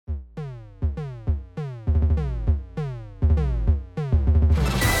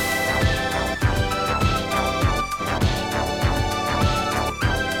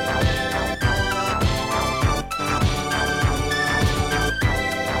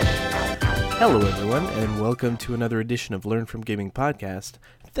Hello, everyone, and welcome to another edition of Learn From Gaming Podcast.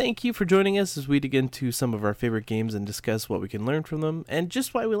 Thank you for joining us as we dig into some of our favorite games and discuss what we can learn from them and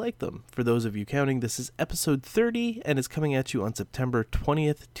just why we like them. For those of you counting, this is episode 30 and is coming at you on September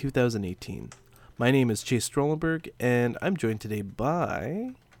 20th, 2018. My name is Chase Strollenberg, and I'm joined today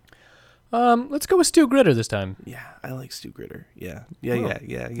by... Let's go with Stu Gritter this time. Yeah, I like Stu Gritter. Yeah,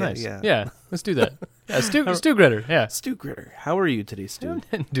 Nice. yeah. Yeah, let's do that. Yeah, Stu Gritter, yeah. Stu Gritter, how are you today, Stu?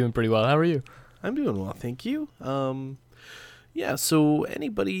 I'm doing pretty well. How are you? I'm doing well, thank you. So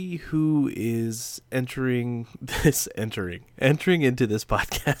anybody who is entering into this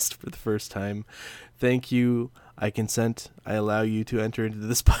podcast for the first time, thank you. I consent. I allow you to enter into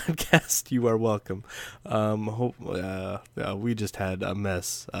this podcast. You are welcome. We just had a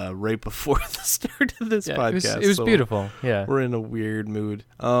mess right before the start of this podcast. It was beautiful. Yeah. We're in a weird mood.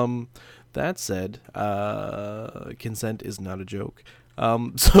 That said, consent is not a joke.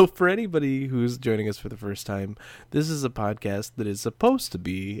 So for anybody who's joining us for the first time, this is a podcast that is supposed to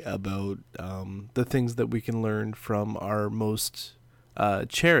be about the things that we can learn from our most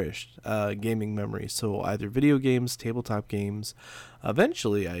cherished gaming memories. So either video games, tabletop games.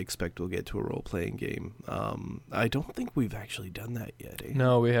 Eventually, I expect we'll get to a role-playing game. I don't think we've actually done that yet.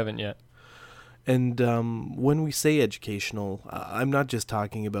 No, we haven't yet. And when we say educational, I'm not just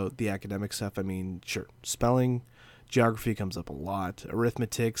talking about the academic stuff. I mean, sure, spelling, geography comes up a lot.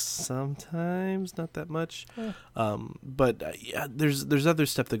 Arithmetic, sometimes, not that much. But yeah, there's other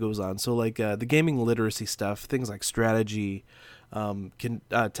stuff that goes on. So like the gaming literacy stuff, things like strategy,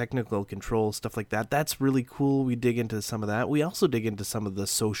 technical control, stuff like that. That's really cool. We dig into some of that. We also dig into some of the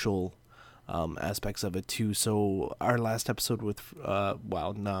social aspects of it too. So our last episode with not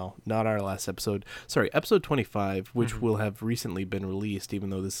our last episode, sorry, episode 25, which will have recently been released, even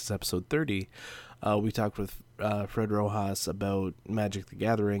though this is episode 30. We talked with Fred Rojas about Magic the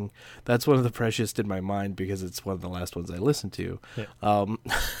Gathering. That's one of the precious in my mind because it's one of the last ones I listened to. Yeah.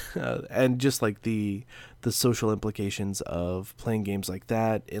 And just like the social implications of playing games like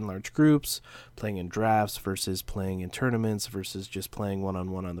that in large groups, playing in drafts versus playing in tournaments versus just playing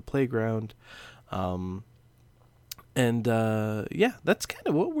one-on-one on the playground. Yeah, that's kind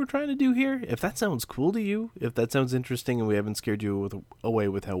of what we're trying to do here. If that sounds cool to you, if that sounds interesting and we haven't scared you away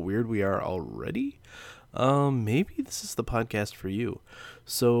with how weird we are already, maybe this is the podcast for you.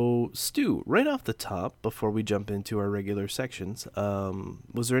 So, Stu, right off the top, before we jump into our regular sections,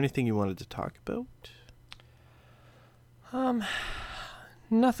 was there anything you wanted to talk about?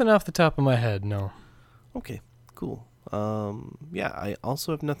 Nothing off the top of my head, no. Okay, cool. Yeah, I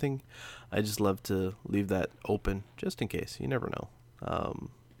also have nothing. I just love to leave that open just in case. You never know.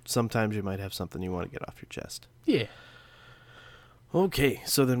 Sometimes you might have something you want to get off your chest. Yeah. Okay,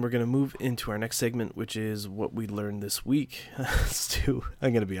 so then we're going to move into our next segment, which is what we learned this week. Stu,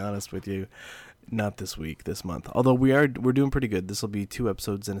 I'm going to be honest with you. Not this week, this month. Although we're doing pretty good. This will be 2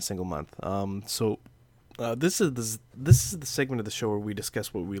 episodes in a single month. This is the segment of the show where we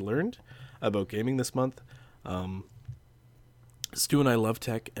discuss what we learned about gaming this month. Stu and I love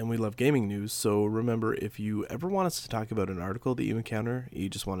tech and we love gaming news, so remember, if you ever want us to talk about an article that you encounter, you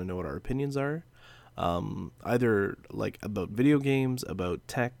just want to know what our opinions are, either like about video games, about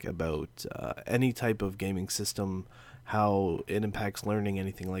tech, about any type of gaming system, how it impacts learning,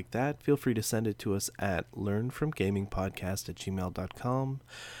 anything like that, feel free to send it to us at learnfromgamingpodcast@gmail.com.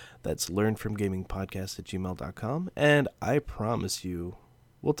 That's learnfromgamingpodcast@gmail.com, and I promise you,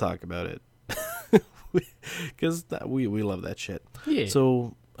 we'll talk about it. Because we love that shit. Yeah.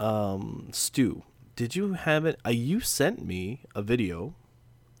 So, Stu, did you have it? You sent me a video.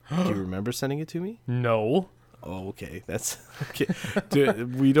 Do you remember sending it to me? No. Oh, okay. That's okay.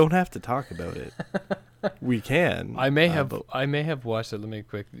 We don't have to talk about it. We can. I may have watched it. Let me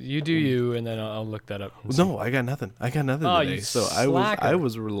quick. You do you, and then I'll look that up. No, I got nothing. Today. You so slacker. I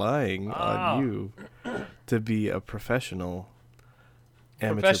was relying on you to be a professional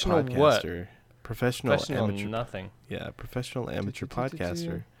amateur podcaster. What? Professional amateur. Nothing. Yeah, professional amateur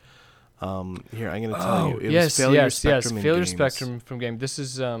podcaster. Here, I'm going to tell you. It was Failure Spectrum Spectrum from game. This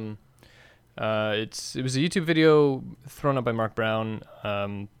is it was a YouTube video thrown up by Mark Brown.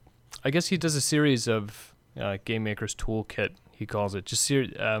 I guess he does a series of Game Maker's Toolkit, he calls it, just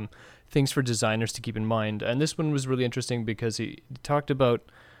things for designers to keep in mind. And this one was really interesting because he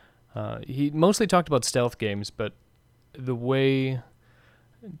mostly talked about stealth games, but the way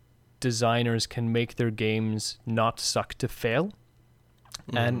designers can make their games not suck to fail.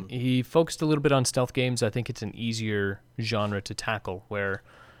 Mm-hmm. And he focused a little bit on stealth games. I think it's an easier genre to tackle where,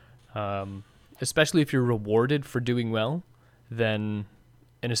 especially if you're rewarded for doing well, then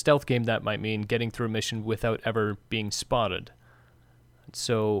in a stealth game that might mean getting through a mission without ever being spotted.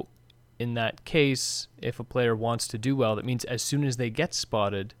 So in that case, if a player wants to do well, that means as soon as they get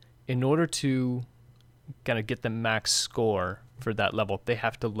spotted, in order to kind of get the max score for that level, they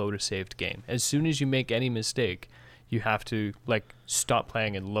have to load a saved game. As soon as you make any mistake, you have to like stop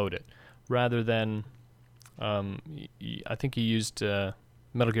playing and load it, rather than I think you used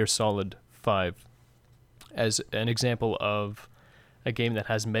Metal Gear Solid 5 as an example of a game that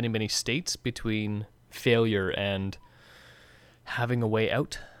has many, many states between failure and having a way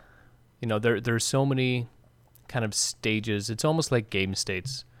out. You know, there's so many kind of stages. It's almost like game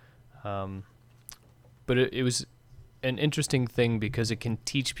states. But it was an interesting thing because it can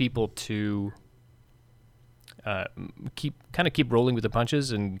teach people to keep rolling with the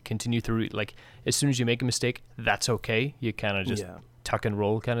punches and continue through. Like, as soon as you make a mistake, that's okay. You kind of just tuck and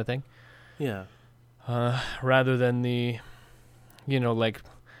roll kind of thing. Yeah. Rather than like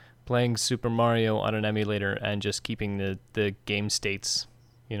playing Super Mario on an emulator and just keeping the game states,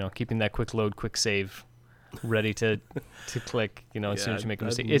 keeping that quick load, quick save ready to click, as soon as you make a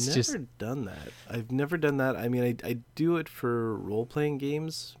mistake. I've never done that. I mean, I do it for role-playing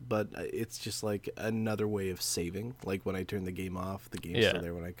games, but it's just like another way of saving. Like when I turn the game off, the game's still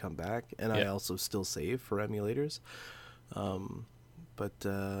there when I come back, and I also still save for emulators. But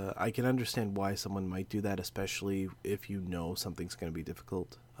I can understand why someone might do that, especially if you know something's going to be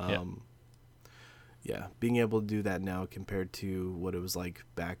difficult. Being able to do that now compared to what it was like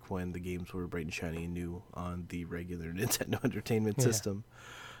back when the games were bright and shiny and new on the regular Nintendo Entertainment System,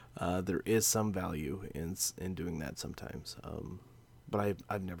 there is some value in doing that sometimes. But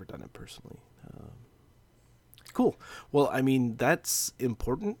I've never done it personally. Cool. Well, I mean, that's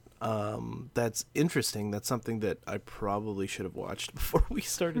important. That's interesting. That's something that I probably should have watched before we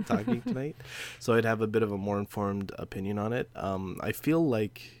started talking tonight, so I'd have a bit of a more informed opinion on it. I feel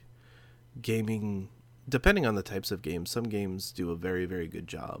like gaming, depending on the types of games, some games do a very, very good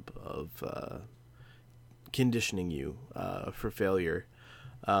job of conditioning you for failure.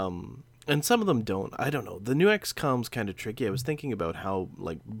 And some of them don't. I don't know. The new XCOM's kind of tricky. I was thinking about how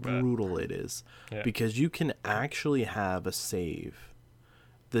brutal it is, because you can actually have a save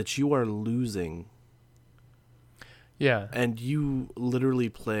that you are losing. Yeah. And you literally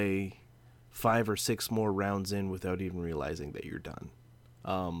play 5 or 6 more rounds in without even realizing that you're done.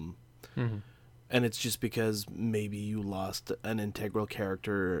 And it's just because maybe you lost an integral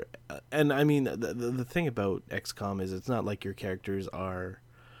character. And I mean, the thing about XCOM is it's not like your characters are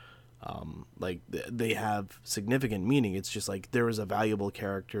they have significant meaning. It's just like there was a valuable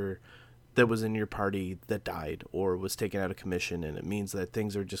character that was in your party that died or was taken out of commission, and it means that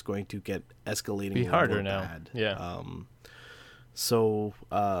things are just going to get escalating harder now. Bad. So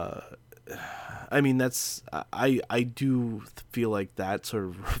I mean, that's I do feel like that sort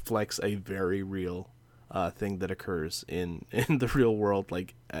of reflects a very real thing that occurs in the real world.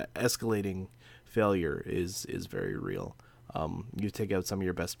 Like escalating failure is very real. You take out some of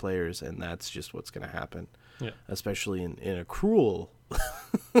your best players, and that's just what's going to happen. Yeah. Especially in a cruel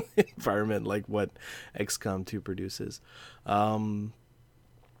environment like what XCOM 2 produces. I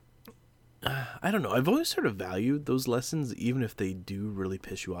don't know. I've always sort of valued those lessons, even if they do really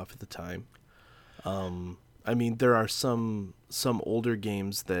piss you off at the time. I mean, there are some older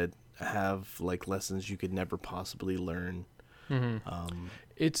games that have like lessons you could never possibly learn.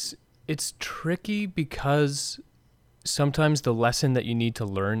 It's tricky because sometimes the lesson that you need to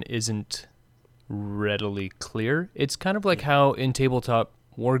learn isn't readily clear. It's kind of like how in tabletop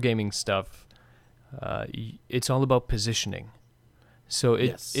wargaming stuff, it's all about positioning. So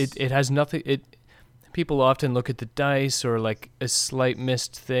it has nothing. People often look at the dice or like a slight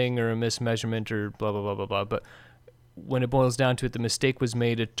missed thing or a mismeasurement or blah blah blah blah blah. But when it boils down to it, the mistake was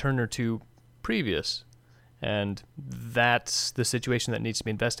made a turn or two previous, and that's the situation that needs to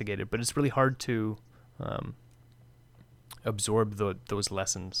be investigated. But it's really hard to absorb those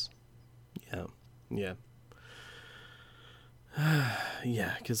lessons. Yeah,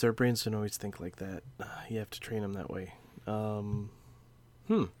 because our brains don't always think like that. You have to train them that way.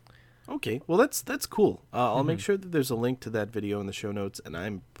 Okay, well that's cool. I'll make sure that there's a link to that video in the show notes, and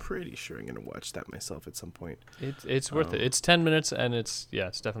I'm pretty sure I'm gonna watch that myself at some point. It's worth it. It's 10 minutes, and it's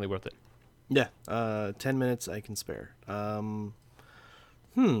definitely worth it. Yeah, 10 minutes I can spare. But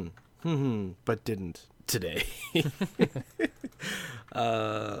didn't today.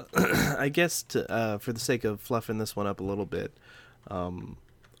 I guess for the sake of fluffing this one up a little bit,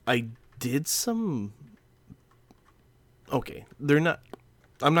 I did some. Okay,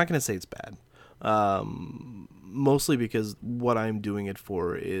 I'm not going to say it's bad. Mostly because what I'm doing it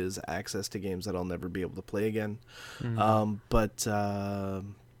for is access to games that I'll never be able to play again. But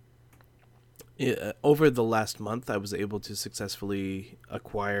Over the last month, I was able to successfully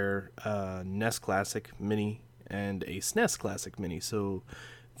acquire a NES Classic Mini and a SNES Classic Mini. So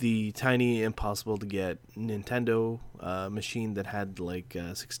the tiny, impossible to get Nintendo machine that had like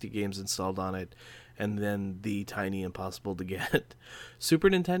 60 games installed on it, and then the tiny, impossible to get Super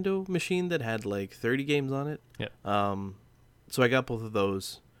Nintendo machine that had like 30 games on it. Yeah. So I got both of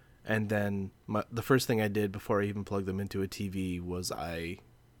those, and then the first thing I did before I even plugged them into a TV was I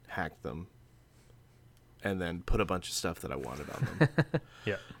hacked them and then put a bunch of stuff that I wanted on them.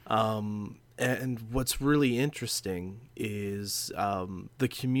 Yeah. And what's really interesting is the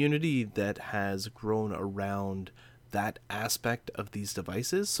community that has grown around that aspect of these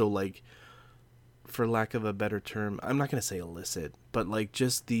devices. So, like, for lack of a better term, I'm not going to say illicit, but, like,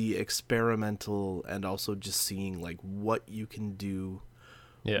 just the experimental and also just seeing, like, what you can do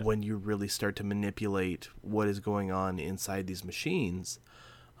when you really start to manipulate what is going on inside these machines.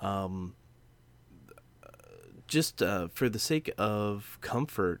 Just for the sake of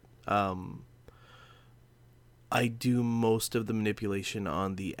comfort, I do most of the manipulation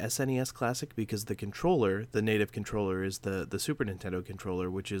on the SNES Classic because the controller, the native controller, is the Super Nintendo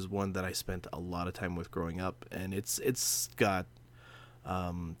controller, which is one that I spent a lot of time with growing up, and it's got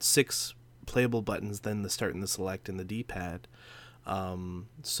 6 playable buttons, then the start and the select and the D-pad.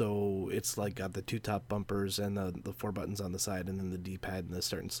 So it's like got the 2 top bumpers and the 4 buttons on the side, and then the D-pad and the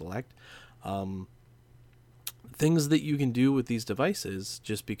start and select. Things that you can do with these devices,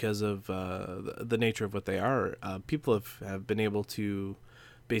 just because of the nature of what they are, people have been able to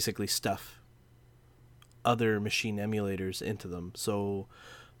basically stuff other machine emulators into them. So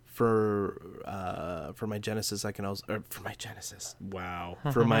for my Genesis, I can also for my Genesis. Wow.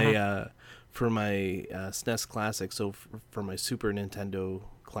 For my SNES Classic. So for my Super Nintendo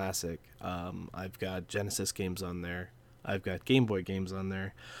Classic, I've got Genesis games on there. I've got Game Boy games on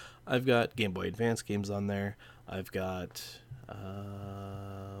there. I've got Game Boy Advance games on there. I've got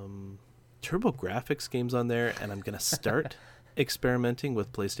TurboGrafx games on there, and I'm going to start experimenting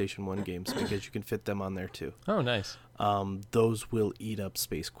with PlayStation 1 games because you can fit them on there too. Oh, nice. Those will eat up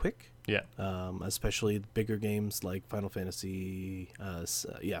space quick. Yeah. Especially the bigger games like Final Fantasy.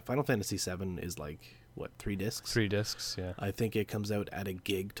 Final Fantasy 7 is like, what, 3 discs? 3 discs, yeah. I think it comes out at a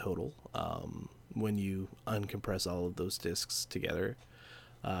gig total when you uncompress all of those discs together.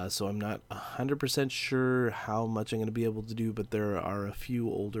 So I'm not 100% sure how much I'm going to be able to do, but there are a few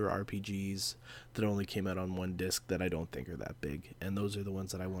older RPGs that only came out on 1 disc that I don't think are that big, and those are the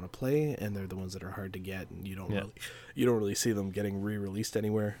ones that I want to play, and they're the ones that are hard to get, and you don't really see them getting re-released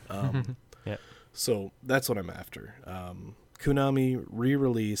anywhere. Yeah. So that's what I'm after. Konami,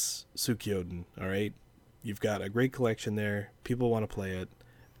 re-release Suikoden. All right, you've got a great collection there. People want to play it,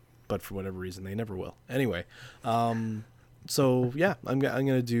 but for whatever reason, they never will. Anyway. So yeah, I'm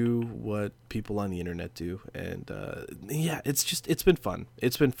gonna do what people on the internet do, and it's been fun.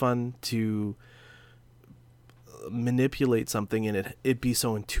 It's been fun to manipulate something and it be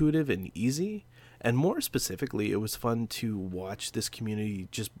so intuitive and easy, and more specifically, it was fun to watch this community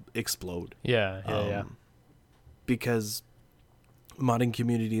just explode. Yeah. Because modding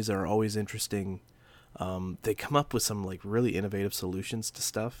communities are always interesting. They come up with some like really innovative solutions to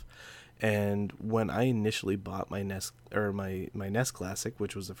stuff. And when I initially bought my NES my NES Classic,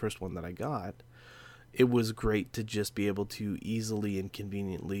 which was the first one that I got, it was great to just be able to easily and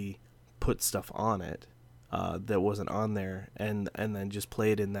conveniently put stuff on it that wasn't on there, and then just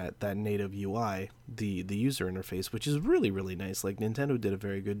play it in that native UI, the user interface, which is really, really nice. Like, Nintendo did a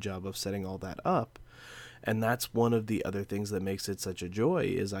very good job of setting all that up. And that's one of the other things that makes it such a joy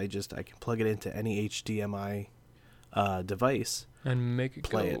is I can plug it into any HDMI device and make it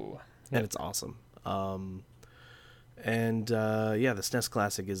play go. And it's awesome. The SNES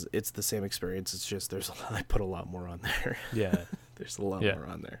Classic it's the same experience. It's just I put a lot more on there. Yeah. There's a lot more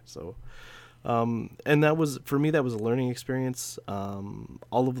on there. So, and that was, for me, that was a learning experience.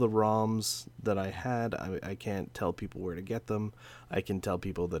 All of the ROMs that I had, I can't tell people where to get them. I can tell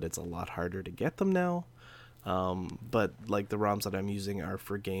people that it's a lot harder to get them now. But like the ROMs that I'm using are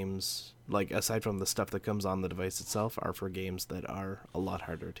for games, like aside from the stuff that comes on the device itself, are for games that are a lot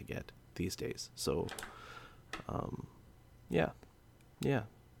harder to get these days. So,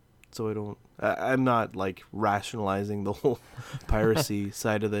 So I'm not like rationalizing the whole piracy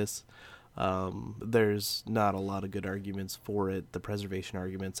side of this. There's not a lot of good arguments for it. The preservation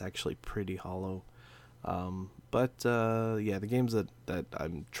argument's actually pretty hollow. But the games that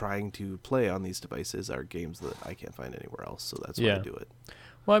I'm trying to play on these devices are games that I can't find anywhere else, so that's why I do it.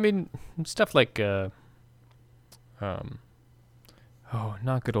 Well, I mean, stuff like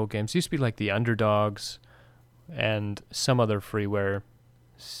not good old games. Used to be like the Underdogs and some other freeware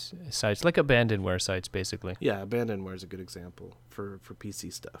sites, like abandonware sites, basically. Yeah, Abandonware is a good example for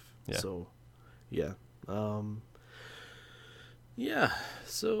PC stuff. Yeah. So, yeah. Yeah,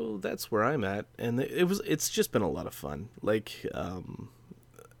 so that's where I'm at, and it's just been a lot of fun. Like,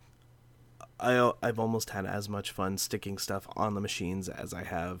 I've almost had as much fun sticking stuff on the machines as I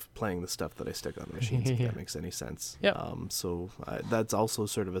have playing the stuff that I stick on the machines, if that makes any sense. Yeah. So that's also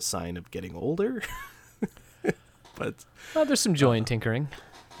sort of a sign of getting older. But well, there's some joy in tinkering.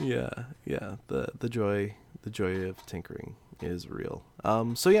 yeah, the joy of tinkering is real.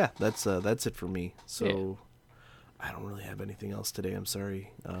 So yeah, that's it for me. So I don't really have anything else today. I'm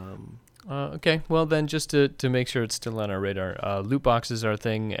sorry. Okay, well then, just to make sure it's still on our radar, loot boxes are a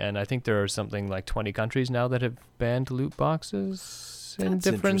thing, and I think there are something like 20 countries now that have banned loot boxes in That's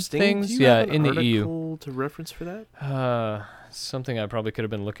different interesting. things. Do you Yeah, have an in the EU. article to reference for that? Something I probably could have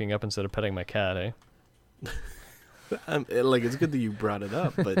been looking up instead of petting my cat, eh? Like, it's good that you brought it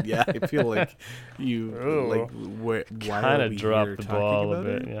up, but yeah, I feel like you why Kind are of we dropped here the talking ball a about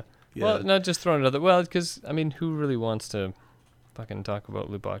bit, it? yeah. Yeah. Well, not just throwing it other. Well, because I mean, who really wants to fucking talk about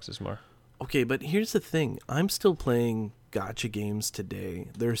loot boxes more? Okay, but here's the thing. I'm still playing gacha games today.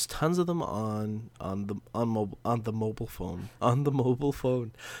 There's tons of them on the mobile phone. On the mobile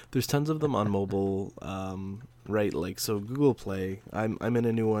phone. There's tons of them on mobile. Right, like, so Google Play. I'm in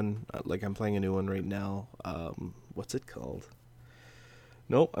a new one. Like, I'm playing a new one right now. What's it called?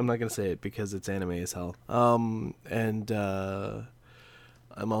 Nope, I'm not gonna say it because it's anime as hell. And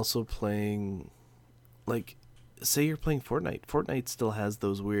I'm also playing, like, say you're playing Fortnite. Fortnite still has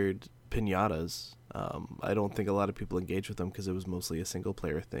those weird pinatas. I don't think a lot of people engage with them because it was mostly a single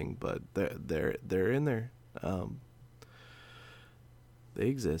player thing, but they're in there. They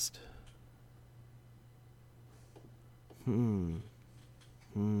exist. I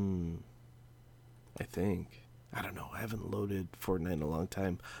think. I don't know. I haven't loaded Fortnite in a long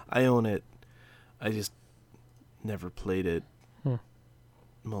time. I own it. I just never played it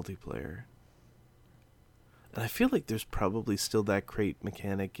multiplayer. And I feel like there's probably still that crate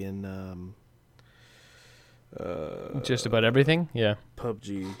mechanic in Just about everything? Yeah.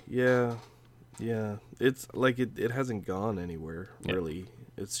 PUBG. Yeah. It's like it hasn't gone anywhere, really.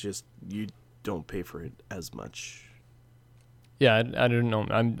 It's just you don't pay for it as much. Yeah, I don't know.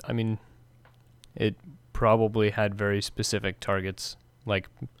 I mean, it probably had very specific targets, like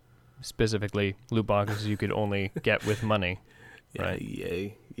specifically loot boxes you could only get with money. Right.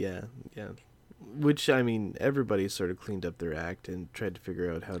 Yeah. Which, I mean, everybody sort of cleaned up their act and tried to figure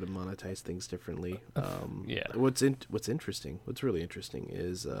out how to monetize things differently. Yeah. What's really interesting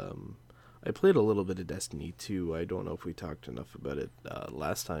is I played a little bit of Destiny 2. I don't know if we talked enough about it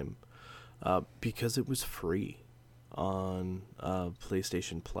last time, because it was free on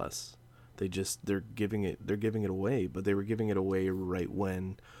PlayStation Plus. They're giving it away, but they were giving it away right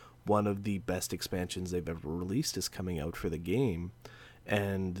when one of the best expansions they've ever released is coming out for the game,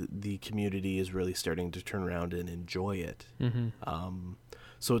 and the community is really starting to turn around and enjoy it.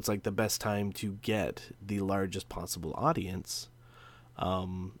 So it's like the best time to get the largest possible audience,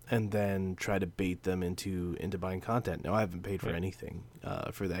 and then try to bait them into buying content. Now, I haven't paid for anything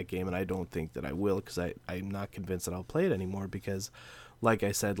for that game, and I don't think that I will, because I'm not convinced that I'll play it anymore, because, like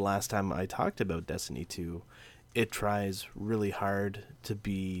I said last time I talked about Destiny 2, it tries really hard to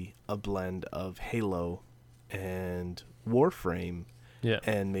be a blend of Halo and Warframe,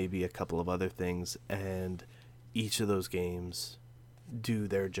 and maybe a couple of other things, and each of those games do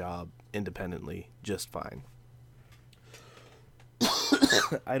their job independently just fine.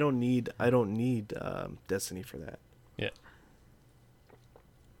 I don't need Destiny for that. Yeah.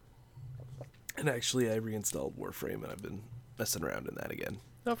 And actually, I reinstalled Warframe, and I've been messing around in that again.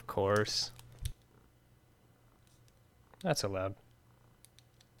 Of course. That's allowed.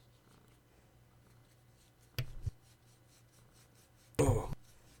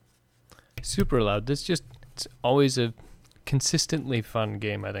 Super allowed. It's always a consistently fun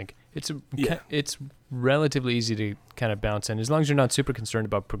game, I think. It's relatively easy to kind of bounce in. As long as you're not super concerned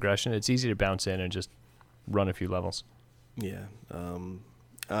about progression, it's easy to bounce in and just run a few levels. Yeah.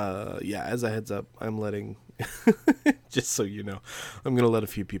 As a heads up, I'm letting, just so you know, I'm going to let a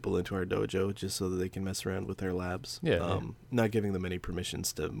few people into our dojo just so that they can mess around with their labs. Not giving them any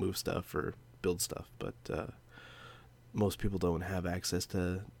permissions to move stuff or build stuff, but most people don't have access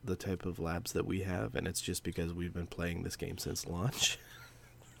to the type of labs that we have, and it's just because we've been playing this game since launch.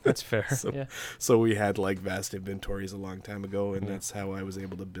 That's fair. So we had like vast inventories a long time ago, and that's how I was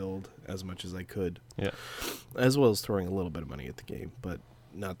able to build as much as I could. Yeah. As well as throwing a little bit of money at the game, but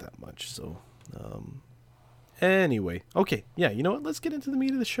not that much. So anyway, okay. Yeah, you know what? Let's get into the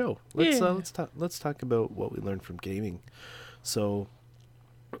meat of the show. Let's talk about what we learned from gaming. So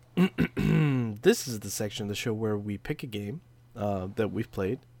This is the section of the show where we pick a game that we've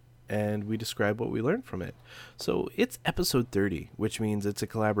played and we describe what we learned from it. So it's episode 30, which means it's a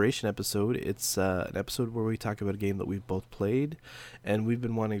collaboration episode. It's an episode where we talk about a game that we've both played, and we've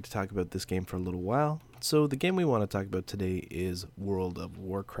been wanting to talk about this game for a little while. So the game we want to talk about today is World of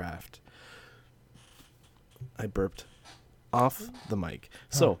Warcraft. I burped off the mic.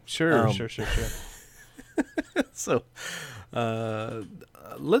 So Sure. So,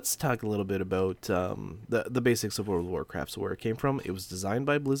 let's talk a little bit about the basics of World of Warcraft. So where it came from. It was designed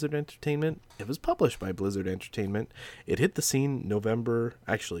by Blizzard Entertainment. It was published by Blizzard Entertainment. It hit the scene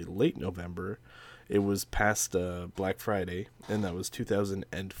late November. It was past Black Friday, and that was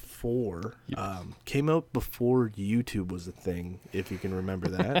 2004. Yep. Came out before YouTube was a thing, if you can remember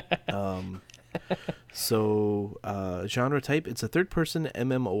that. So, genre type, it's a third-person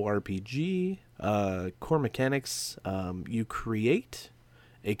MMORPG. Core mechanics, you create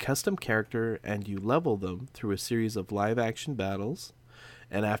a custom character and you level them through a series of live-action battles.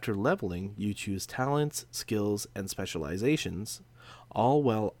 And after leveling, you choose talents, skills, and specializations, all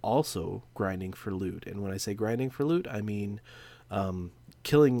while also grinding for loot. And when I say grinding for loot, I mean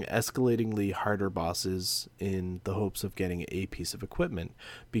killing escalatingly harder bosses in the hopes of getting a piece of equipment.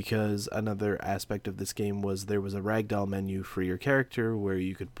 Because another aspect of this game was there was a ragdoll menu for your character where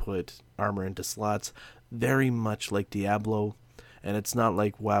you could put armor into slots, very much like Diablo. And it's not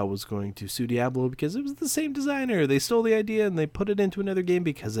like WoW was going to sue Diablo because it was the same designer. They stole the idea and they put it into another game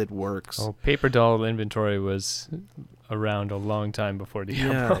because it works. Oh, paper doll inventory was around a long time before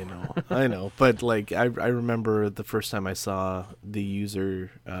Diablo. Yeah, I know. But like, I remember the first time I saw the user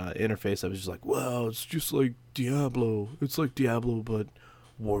interface, I was just like, wow, it's just like Diablo. It's like Diablo, but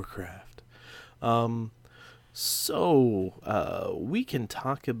Warcraft. So we can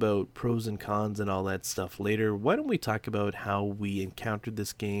talk about pros and cons and all that stuff later. Why don't we talk about how we encountered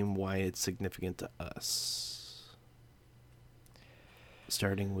this game, why it's significant to us?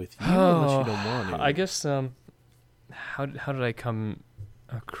 Starting with you, unless you don't want to. I guess, how did I come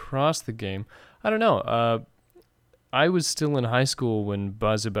across the game? I don't know. I was still in high school when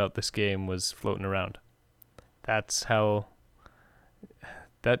buzz about this game was floating around. That's how...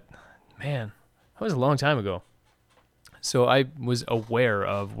 Man, that was a long time ago. So I was aware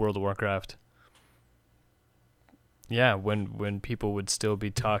of World of Warcraft. Yeah, when people would still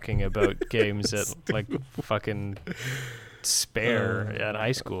be talking about games at like fucking Spare at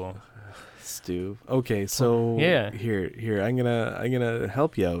high school. Stu. Okay, so Yeah. Here I'm gonna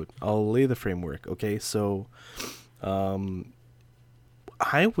help you out. I'll lay the framework. Okay, so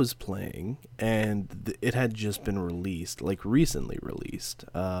I was playing, and it had just been released, like recently released.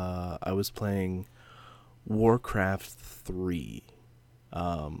 I was playing Warcraft 3.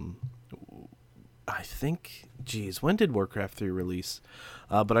 I think, when did Warcraft 3 release?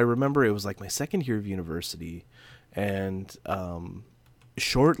 But I remember it was like my second year of university, and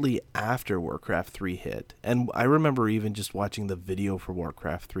shortly after Warcraft 3 hit, and I remember even just watching the video for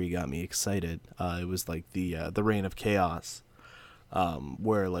Warcraft 3 got me excited. It was like the Reign of Chaos.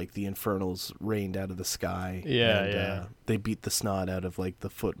 Where like the infernals rained out of the sky. Yeah. They beat the snot out of like the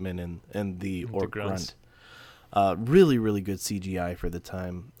footmen and the orc grunts. grunt. Really, really good CGI for the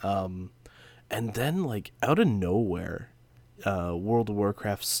time. And then like out of nowhere, World of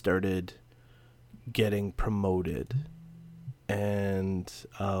Warcraft started getting promoted, and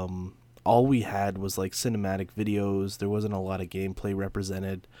all we had was like cinematic videos. There wasn't a lot of gameplay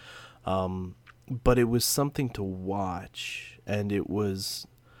represented. But it was something to watch, and it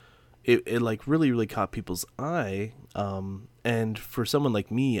like really, really caught people's eye. And for someone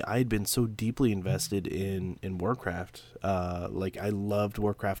like me, I'd been so deeply invested in Warcraft. Like I loved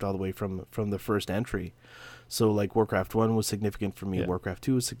Warcraft all the way from the first entry. So like Warcraft 1 was significant for me. Yeah. Warcraft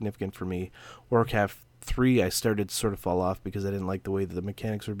 2 was significant for me. Warcraft 3, I started to sort of fall off because I didn't like the way that the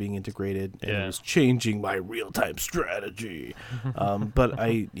mechanics were being integrated, and it was changing my real-time strategy. But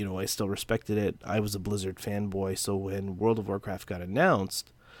I still respected it. I was a Blizzard fanboy, so when World of Warcraft got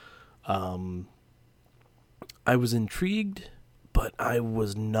announced, I was intrigued, but I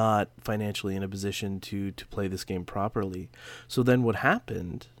was not financially in a position to play this game properly. So then what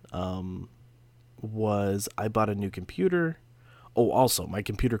happened was I bought a new computer. Oh, also, my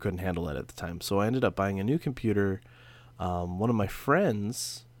computer couldn't handle it at the time, so I ended up buying a new computer. One of my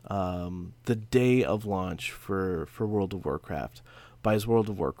friends, the day of launch for World of Warcraft, buys World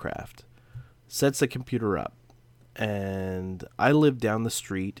of Warcraft, sets the computer up, and I lived down the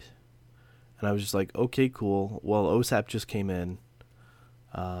street, and I was just like, okay, cool. Well, OSAP just came in.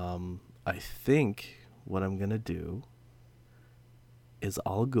 I think what I'm going to do is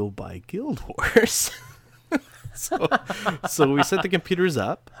I'll go buy Guild Wars. So we set the computers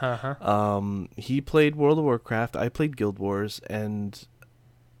up. He played World of Warcraft. I played Guild Wars, and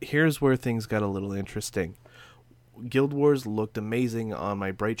here's where things got a little interesting. Guild Wars looked amazing on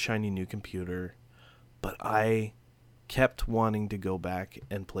my bright, shiny new computer, but I kept wanting to go back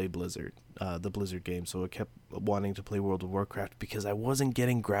and play Blizzard, the Blizzard game. So I kept wanting to play World of Warcraft because I wasn't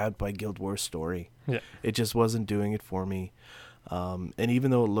getting grabbed by Guild Wars story. Yeah. It just wasn't doing it for me. And even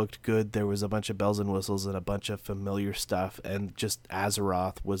though it looked good, there was a bunch of bells and whistles and a bunch of familiar stuff, and just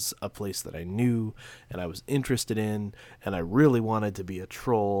Azeroth was a place that I knew and I was interested in, and I really wanted to be a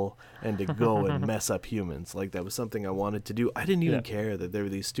troll and to go and mess up humans. Like, that was something I wanted to do. I didn't even care that there were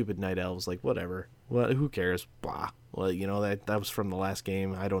these stupid night elves. Like, whatever. Well, who cares? Blah. Well, you know, that was from the last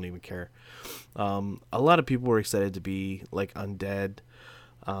game. I don't even care. A lot of people were excited to be like undead.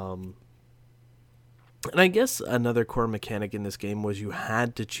 And I guess another core mechanic in this game was you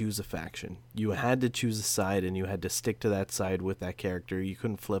had to choose a faction. You had to choose a side, and you had to stick to that side with that character. You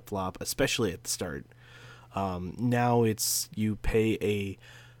couldn't flip-flop, especially at the start. Now it's you pay a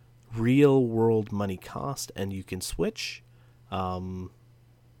real-world money cost, and you can switch. But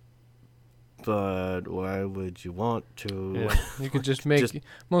why would you want to? Yeah. You could just make...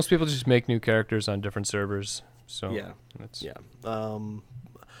 most people just make new characters on different servers. So yeah. That's... Yeah.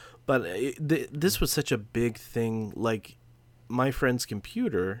 But this was such a big thing, like my friend's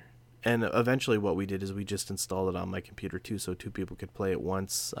computer, and eventually what we did is we just installed it on my computer too, so two people could play at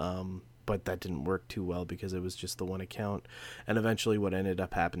once, but that didn't work too well because it was just the one account. And eventually what ended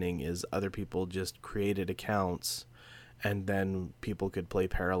up happening is other people just created accounts, and then people could play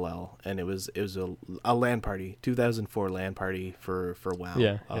parallel, and it was a LAN party, 2004 LAN party for WoW.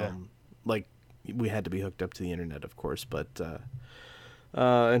 Yeah. Like, we had to be hooked up to the internet, of course, but...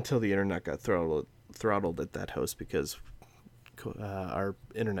 until the internet got throttled at that house because our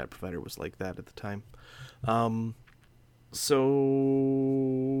internet provider was like that at the time. So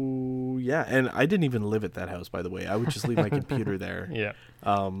yeah, and I didn't even live at that house, by the way. I would just leave my computer there. Yeah.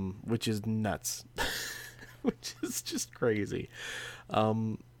 Which is nuts. Which is just crazy.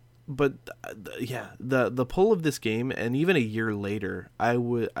 But yeah, the pull of this game, and even a year later, I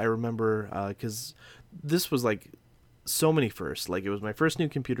remember because this was like so many firsts. Like, it was my first new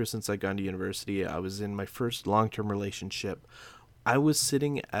computer since I'd gone to university. I was in my first long-term relationship. I was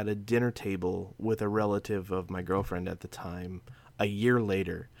sitting at a dinner table with a relative of my girlfriend at the time a year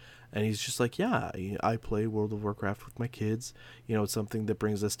later, and he's just like, yeah, I play World of Warcraft with my kids. You know, it's something that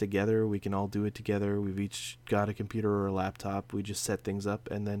brings us together. We can all do it together. We've each got a computer or a laptop. We just set things up,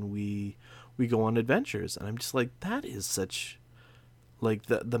 and then we go on adventures. And I'm just like, that is such, like,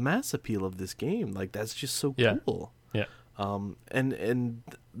 the mass appeal of this game. Like, that's just so cool. Yeah. And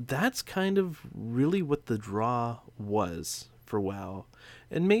that's kind of really what the draw was for WoW.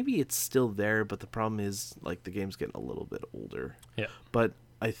 And maybe it's still there, but the problem is, like, the game's getting a little bit older. Yeah. But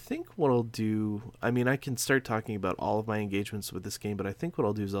I think what I'll do, I mean, I can start talking about all of my engagements with this game, but I think what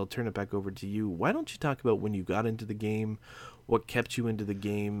I'll do is I'll turn it back over to you. Why don't you talk about when you got into the game, what kept you into the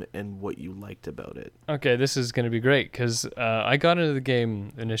game, and what you liked about it? Okay, this is going to be great, because I got into the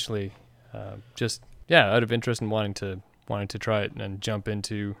game initially just, out of interest and wanting to try it and jump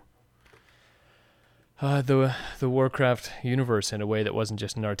into the Warcraft universe in a way that wasn't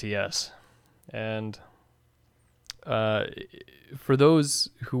just an RTS. And for those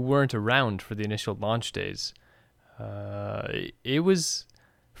who weren't around for the initial launch days, it was,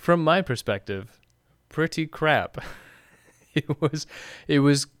 from my perspective, pretty crap. It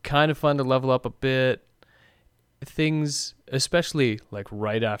was kind of fun to level up a bit. Things, especially like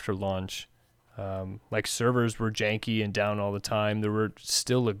right after launch, like servers were janky and down all the time. There were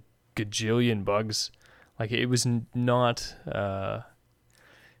still a gajillion bugs. Like, it was not a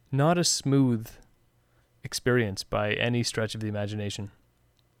smooth experience by any stretch of the imagination.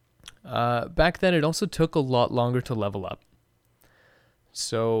 Back then, it also took a lot longer to level up.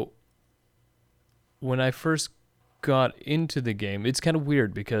 So when I first got into the game, it's kind of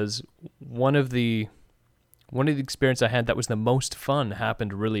weird because one of the experiences I had that was the most fun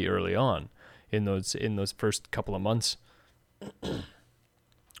happened really early on in those first couple of months.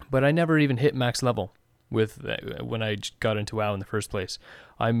 But I never even hit max level with when I got into WoW in the first place.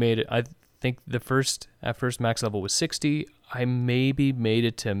 I made it. I think at first max level was 60. I maybe made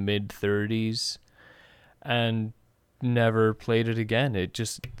it to mid 30s, and never played it again. It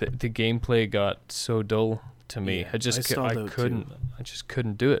just the gameplay got so dull to me. Yeah, I just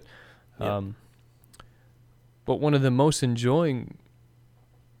couldn't do it. Yeah. But one of the most enjoying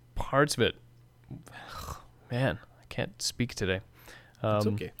parts of it, man, I can't speak today. It's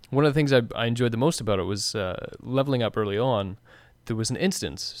okay. One of the things I enjoyed the most about it was leveling up early on. There was an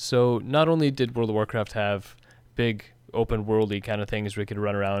instance. So not only did World of Warcraft have big open worldy kind of things where you could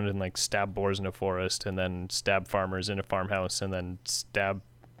run around and like stab boars in a forest, and then stab farmers in a farmhouse, and then stab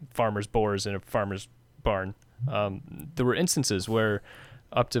farmers' boars in a farmer's barn. There were instances where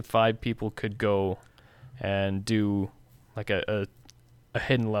up to 5 people could go and do like a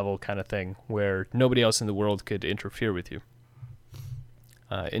hidden level kind of thing where nobody else in the world could interfere with you,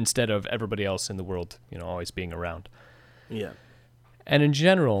 instead of everybody else in the world, always being around. Yeah. And in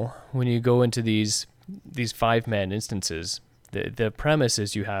general, when you go into these 5-man instances, the premise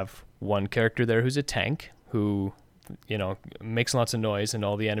is you have one character there who's a tank who, makes lots of noise and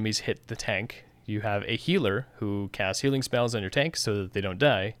all the enemies hit the tank. You have a healer who casts healing spells on your tank so that they don't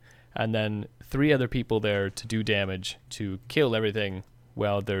die. And then 3 other people there to do damage to kill everything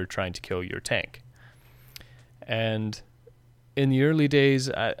while they're trying to kill your tank. And in the early days,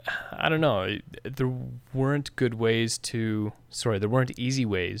 I don't know, there weren't easy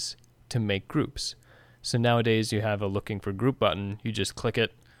ways to make groups. So nowadays you have a looking for group button. You just click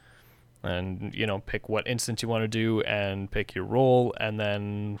it and, pick what instance you want to do and pick your role. And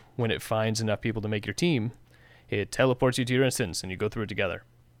then when it finds enough people to make your team, it teleports you to your instance and you go through it together.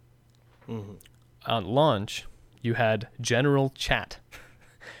 Mm-hmm. On launch, you had general chat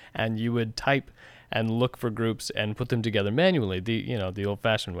and you would type and look for groups and put them together manually, the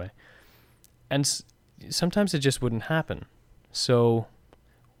old-fashioned way. And sometimes it just wouldn't happen. So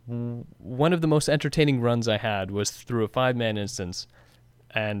one of the most entertaining runs I had was through a 5-man instance,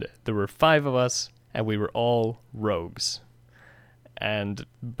 and there were 5 of us, and we were all rogues. And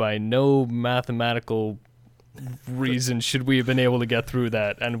by no mathematical reason should we have been able to get through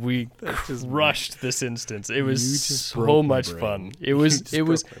that, and we crushed this instance. It was so much fun. It was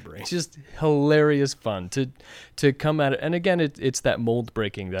just hilarious fun to come at it. And again, it's that mold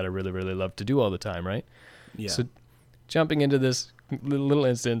breaking that I really, really love to do all the time, right? Yeah. So jumping into this little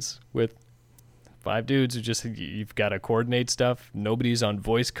instance with 5 dudes who you've got to coordinate stuff. Nobody's on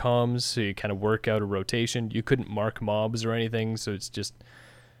voice comms, so you kind of work out a rotation. You couldn't mark mobs or anything, so it's just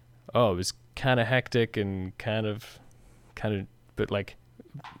it was kind of hectic and kind of but like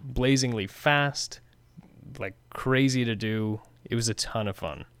blazingly fast, like crazy to do. It was a ton of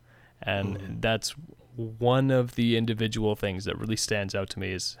fun. And that's one of the individual things that really stands out to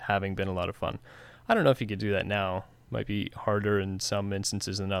me as having been a lot of fun. I don't know if you could do that now. Might be harder in some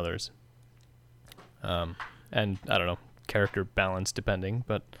instances than others. And I don't know, character balance depending,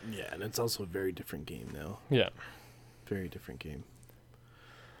 but yeah, and it's also a very different game now. Yeah. Very different game.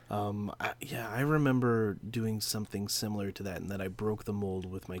 I remember doing something similar to that, and that I broke the mold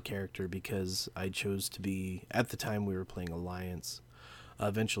with my character because I chose to be, at the time we were playing Alliance.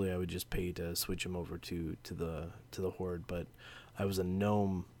 Eventually I would just pay to switch him over to the Horde, but I was a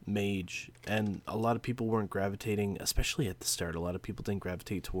gnome mage, and a lot of people weren't gravitating, especially at the start. A lot of people didn't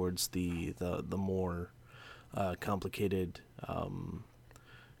gravitate towards the more complicated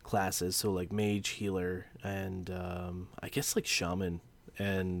classes, so like mage, healer, and I guess like shaman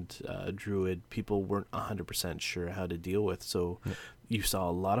and druid. People weren't 100% sure how to deal with, so you saw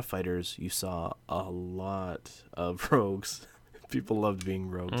a lot of fighters, you saw a lot of rogues. People loved being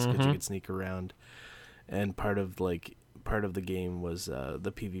rogues because you could sneak around, and part of the game was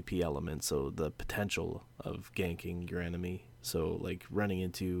the PvP element, so the potential of ganking your enemy. So like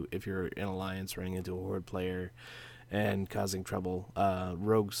if you're in Alliance, running into a Horde player and causing trouble.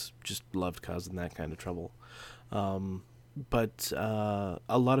 Rogues just loved causing that kind of trouble. But a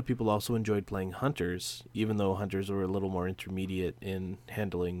lot of people also enjoyed playing Hunters, even though Hunters were a little more intermediate in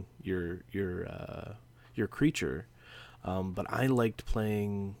handling your creature. But I liked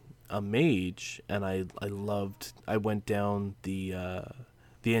playing a mage, and I went down the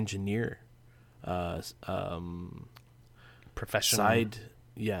engineer profession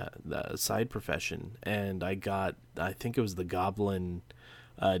the side profession, and I think it was the goblin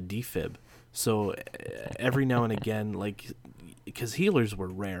defib. So every now and again, like, because healers were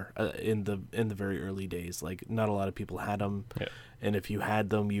rare in the very early days, like not a lot of people had them. Yeah. And if you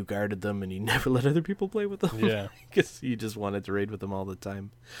had them, you guarded them, and you never let other people play with them. Yeah, because you just wanted to raid with them all the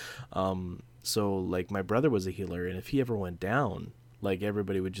time. So like my brother was a healer, and if he ever went down, like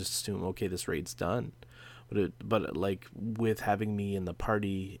everybody would just assume, okay, this raid's done. But like with having me in the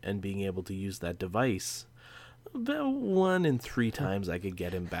party and being able to use that device, about 1 in 3 times I could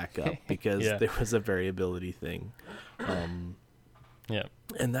get him back up because there was a variability thing. Yeah.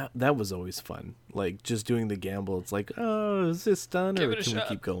 And that was always fun. Like just doing the gamble. It's like, oh, is this done, or can we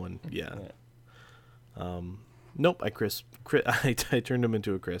keep going? Yeah. Nope. I turned him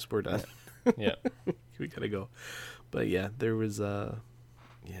into a crisp. We're done. Yeah. We gotta go. But yeah, there was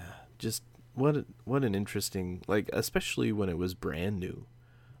just what an interesting, like, especially when it was brand new.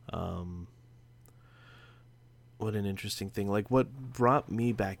 what an interesting thing. Like, what brought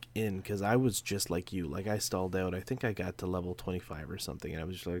me back in, because I was just like you. Like, I stalled out. I think I got to level 25 or something, and I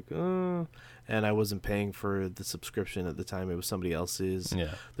was just like, and I wasn't paying for the subscription at the time. It was somebody else's.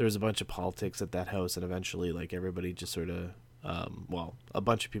 Yeah. There was a bunch of politics at that house, and eventually, like, everybody just sort of, a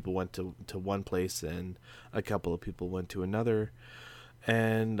bunch of people went to one place, and a couple of people went to another.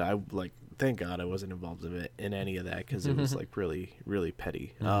 And I, like, thank God I wasn't involved in any of that, because it was, like, really, really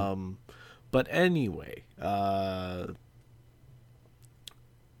petty. Mm-hmm. But anyway, so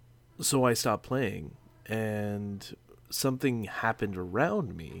I stopped playing, and something happened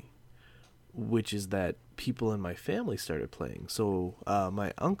around me, which is that people in my family started playing. So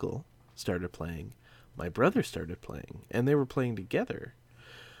my uncle started playing, my brother started playing, and they were playing together.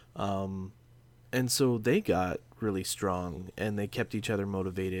 And so they got really strong, and they kept each other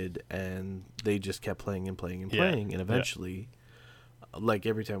motivated, and they just kept playing and playing and playing, and eventually... Like,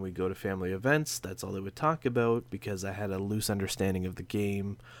 every time we go to family events, that's all they would talk about, because I had a loose understanding of the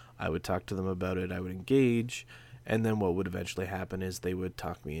game. I would talk to them about it, I would engage, and then what would eventually happen is they would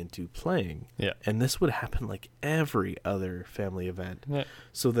talk me into playing. Yeah. And this would happen like every other family event. Yeah.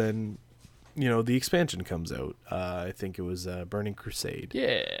 So then, the expansion comes out. I think it was Burning Crusade.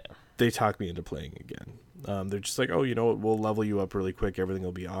 Yeah. They talk me into playing again. They're just like, oh, we'll level you up really quick. Everything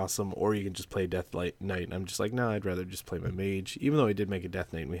will be awesome. Or you can just play Death Knight. And I'm just like, no, I'd rather just play my mage. Even though I did make a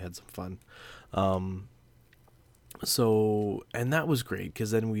Death Knight and we had some fun. And that was great,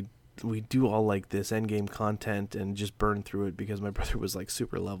 because then we do all like this endgame content and just burn through it, because my brother was like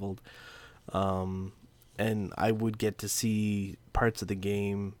super leveled. And I would get to see parts of the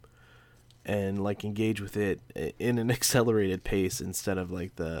game and like engage with it in an accelerated pace instead of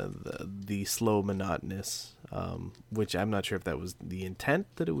like the slow monotonous, which I'm not sure if that was the intent,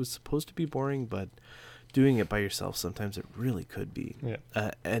 that it was supposed to be boring, but doing it by yourself sometimes it really could be.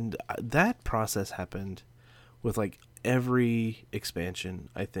 And that process happened with like every expansion,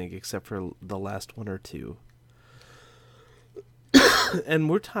 I think, except for the last one or two. And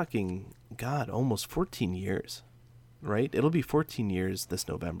we're talking, God, almost 14 years. Right? It'll be 14 years this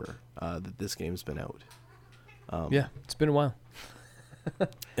November that this game's been out. Yeah, it's been a while.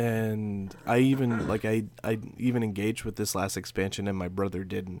 And I even I even engaged with this last expansion, and my brother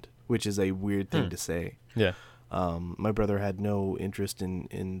didn't, which is a weird thing to say. Yeah. My brother had no interest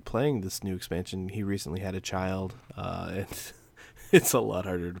in playing this new expansion. He recently had a child, and it's a lot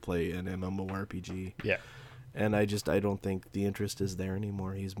harder to play an MMORPG. Yeah. And I don't think the interest is there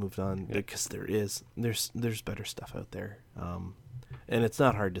anymore. He's moved on, because there's better stuff out there. And it's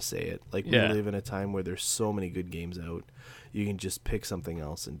not hard to say it. Like, we live in a time where there's so many good games out. You can just pick something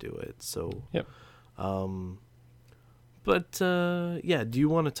else and do it. So, Yep. Do you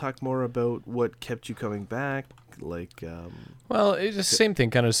want to talk more about what kept you coming back? Like, well, it's the same thing,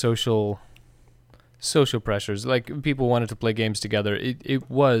 kind of social pressures. Like, people wanted to play games together. It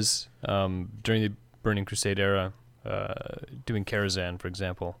was during the Burning Crusade era, doing Karazhan, for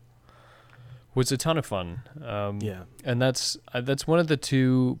example, was a ton of fun. And that's one of the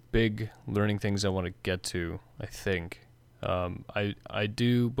two big learning things I want to get to, I think. I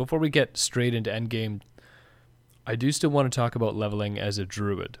do, before we get straight into endgame, I do still want to talk about leveling as a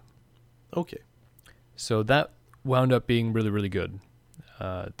druid. Okay. So that wound up being really, really good.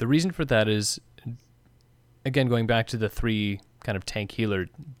 The reason for that is, again, going back to the three kind of tank healer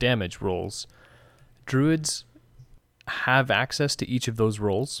damage roles, druids have access to each of those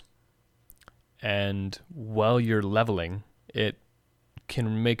roles, and while you're leveling, it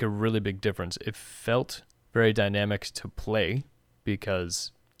can make a really big difference. It felt very dynamic to play,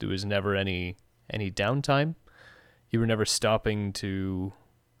 because there was never any downtime. You were never stopping to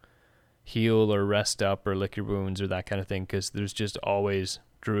heal or rest up or lick your wounds or that kind of thing, because there's just always,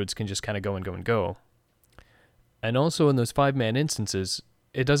 druids can just kind of go and go and go. And also in those 5-man instances,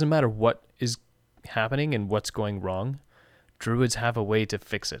 it doesn't matter what is happening and what's going wrong, druids have a way to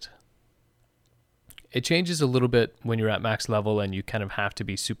fix it. It changes a little bit when you're at max level and you kind of have to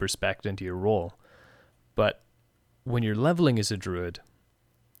be super spec'd into your role. But when you're leveling as a druid,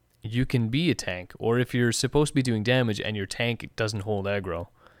 you can be a tank, or if you're supposed to be doing damage and your tank doesn't hold aggro,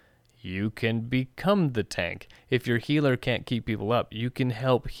 you can become the tank. If your healer can't keep people up, you can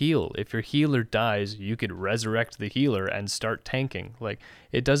help heal. If your healer dies, you could resurrect the healer and start tanking. Like,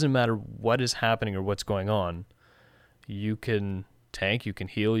 it doesn't matter what is happening or what's going on. You can tank, you can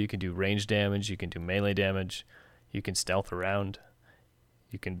heal, you can do range damage, you can do melee damage, you can stealth around,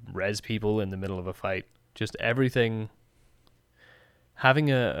 you can res people in the middle of a fight. Just everything.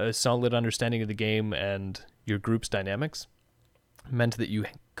 Having a solid understanding of the game and your group's dynamics meant that you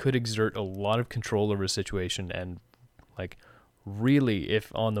could exert a lot of control over a situation and, like, really,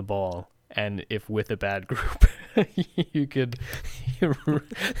 if on the ball, and if with a bad group, you could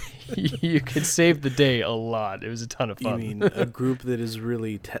you could save the day a lot. It was a ton of fun. You mean a group that is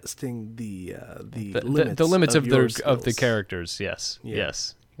really testing the the limits of your the skills. characters? Yes, Yeah.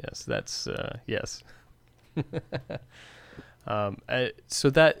 yes. That's yes. So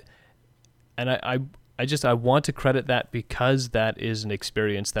that, and I want to credit that because that is an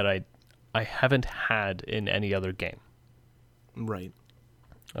experience that I haven't had in any other game. Right.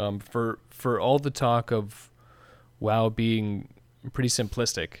 For all the talk of WoW being pretty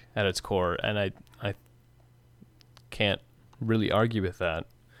simplistic at its core, and I can't really argue with that.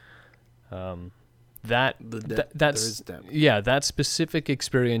 That's there is depth. yeah, that specific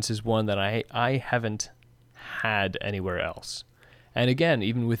experience is one that I haven't had anywhere else. And again,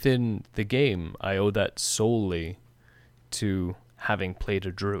 even within the game, I owe that solely to having played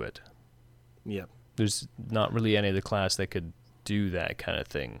a druid. Yeah. There's not really any other class that could do that kind of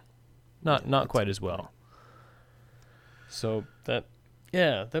thing. Not quite as well. So that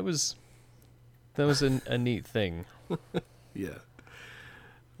was a neat thing. Yeah.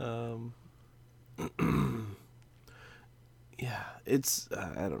 Yeah, it's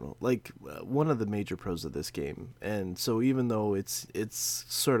I don't know, like one of the major pros of this game, and so even though it's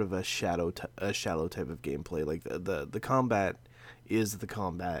sort of a shallow type of gameplay, like the combat is the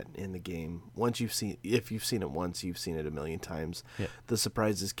combat in the game. If you've seen it once, you've seen it a million times. Yeah. The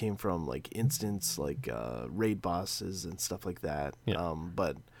surprises came from like instants, like raid bosses and stuff like that. Yeah.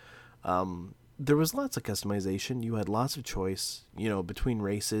 But there was lots of customization. You had lots of choice, between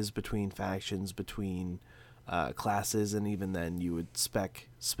races, between factions, between classes, and even then you would spec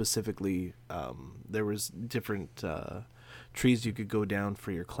specifically. There was different trees you could go down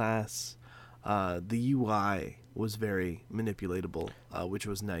for your class. The UI was very manipulatable, which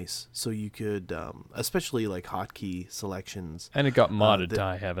was nice. So you could, especially like hotkey selections. And it got modded to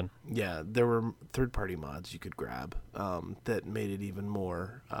high heaven. Yeah, there were third-party mods you could grab that made it even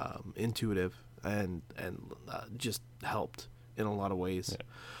more intuitive and just helped in a lot of ways.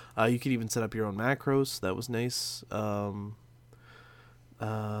 Yeah. You could even set up your own macros. That was nice.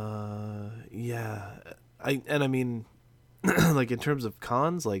 Yeah, I mean, like in terms of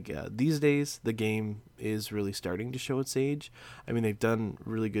cons, like these days the game is really starting to show its age. I mean, they've done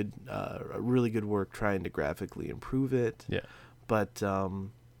really good work trying to graphically improve it. Yeah. But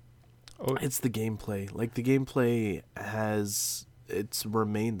it's the gameplay. Like the gameplay it's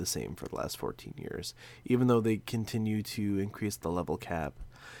remained the same for the last 14 years, even though they continue to increase the level cap,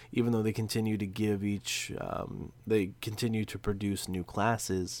 even though they continue to give they continue to produce new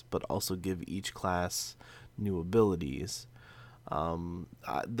classes, but also give each class new abilities.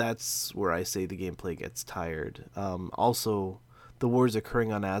 That's where I say the gameplay gets tired. Also, the wars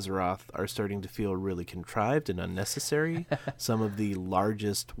occurring on Azeroth are starting to feel really contrived and unnecessary. Some of the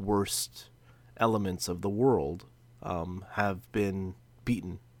largest, worst elements of the world have been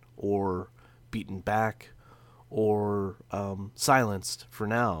beaten or beaten back or silenced for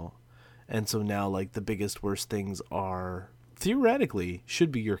now. And so now, like, the biggest, worst things are theoretically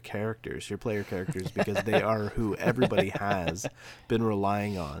should be your player characters, because they are who everybody has been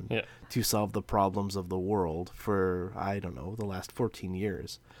relying on to solve the problems of the world for, I don't know, the last 14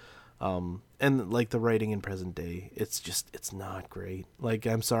 years. And like the writing in present day, it's not great. Like,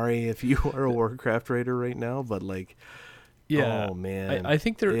 I'm sorry if you are a Warcraft writer right now, but like, oh man, I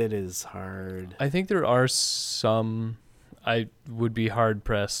think it is hard. I think there are some, I would be hard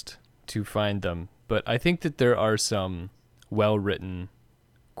pressed to find them, but I think that there are some well-written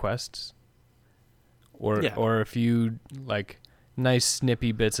quests or a few like nice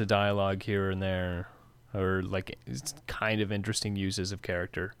snippy bits of dialogue here and there, or like it's kind of interesting uses of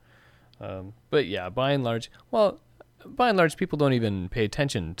character. But yeah, by and large, people don't even pay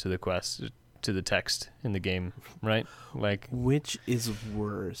attention to the quests, to the text in the game, right? Like, which is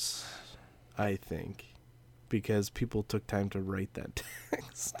worse, I think, because people took time to write that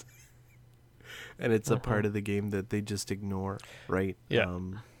text. And it's a part of the game that they just ignore, right? Yeah.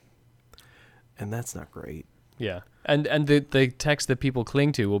 And that's not great. Yeah. And the text that people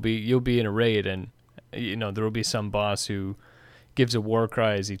cling to will be, you'll be in a raid and, there will be some boss who gives a war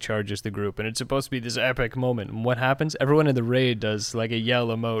cry as he charges the group. And it's supposed to be this epic moment. And what happens? Everyone in the raid does like a yell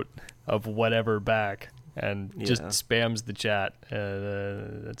emote of whatever back and just spams the chat.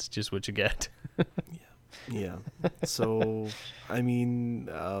 That's just what you get. Yeah. So, I mean,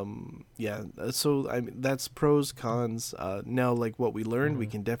 So, I mean, that's pros, cons. Now, like what we learned, we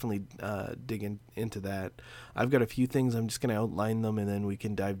can definitely dig into that. I've got a few things. I'm just going to outline them, and then we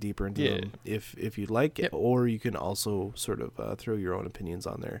can dive deeper into them if you'd like. Yep. Or you can also sort of throw your own opinions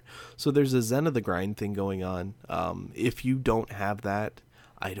on there. So there's a Zen of the Grind thing going on. If you don't have that,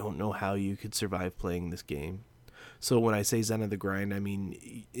 I don't know how you could survive playing this game. So when I say Zen of the Grind, I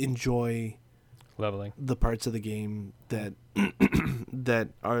mean enjoy Leveling. the parts of the game that that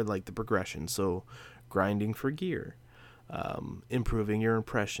are like the progression. So grinding for gear, improving your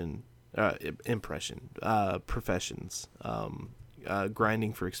professions,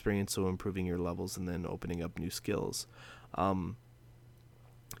 grinding for experience, so improving your levels and then opening up new skills.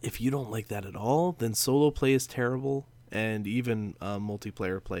 If you don't like that at all, then solo play is terrible, and even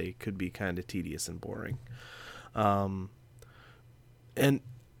multiplayer play could be kind of tedious and boring. And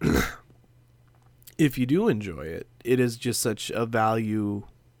if you do enjoy it, it is just such a valuable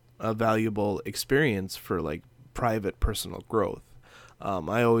experience for like private personal growth.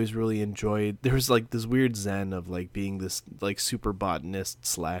 I always really enjoyed, there was like this weird zen of like being this like super botanist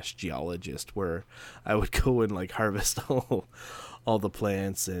 / geologist, where I would go and like harvest all the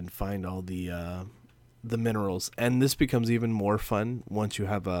plants and find all the minerals. And this becomes even more fun once you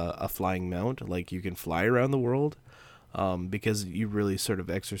have a flying mount. Like you can fly around the world, because you really sort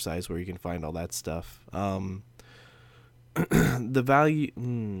of exercise where you can find all that stuff. The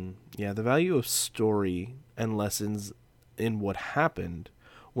value of story and lessons in what happened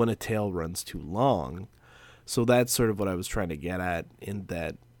when a tale runs too long. So that's sort of what I was trying to get at, in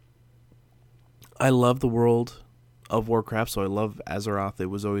that I love the world of Warcraft, so I love Azeroth. It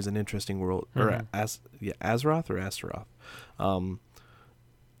was always an interesting world. Or Azeroth or Astaroth.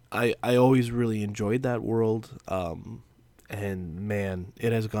 I always really enjoyed that world. And man,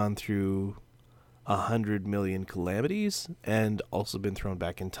 it has gone through 100 million calamities, and also been thrown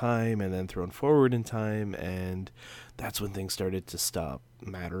back in time, and then thrown forward in time, and that's when things started to stop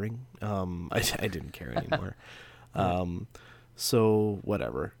mattering. I didn't care anymore. So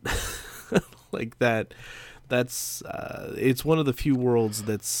whatever. Like that's it's one of the few worlds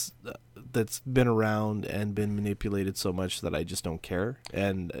that's been around and been manipulated so much that I just don't care,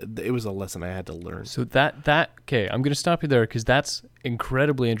 and it was a lesson I had to learn. So that okay, I'm going to stop you there, because that's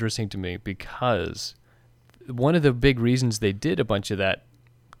incredibly interesting to me, because one of the big reasons they did a bunch of that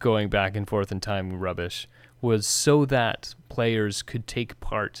going back and forth in time rubbish was so that players could take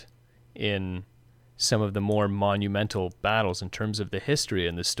part in some of the more monumental battles in terms of the history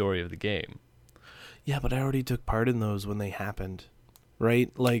and the story of the game. Yeah, but I already took part in those when they happened,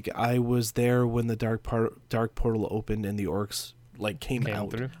 right? Like I was there when the dark portal opened and the orcs like came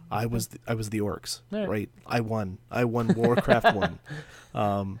out. Through. I was the orcs, Yeah. right? I won Warcraft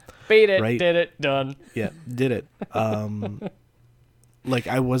 1. Beat it, right? did it, done. Yeah, did it. Like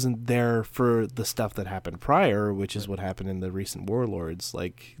I wasn't there for the stuff that happened prior, which is what happened in the recent Warlords,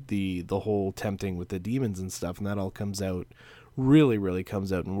 like the whole tempting with the demons and stuff, and that all comes out really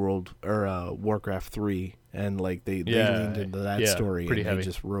comes out in Warcraft 3, and like they leaned into that story and heavy. They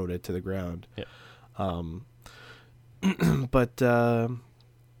just wrote it to the ground. Yeah. But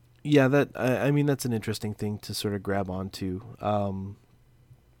that I mean that's an interesting thing to sort of grab onto.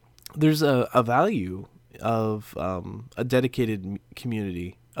 There's a value of a dedicated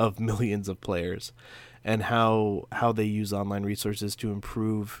community of millions of players, and how they use online resources to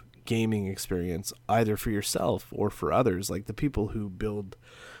improve gaming experience, either for yourself or for others. Like the people who build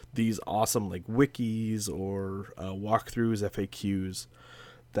these awesome like wikis or walkthroughs, FAQs,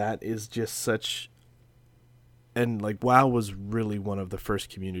 that is just such. And like WoW was really one of the first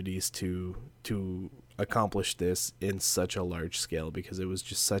communities to accomplish this in such a large scale, because it was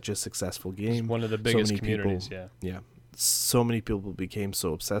just such a successful game. It's one of the biggest so communities, people, so many people became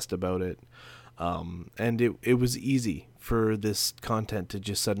so obsessed about it, and it was easy for this content to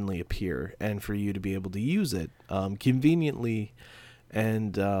just suddenly appear and for you to be able to use it conveniently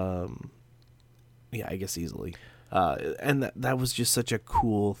and I guess easily, and that was just such a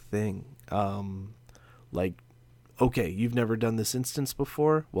cool thing. Like, okay, you've never done this instance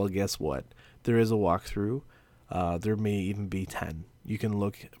before? Well, guess what? There is a walkthrough. There may even be 10. You can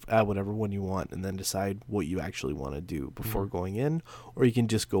look at whatever one you want and then decide what you actually want to do before going in, or you can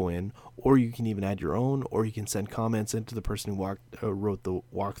just go in, or you can even add your own, or you can send comments into the person who wrote the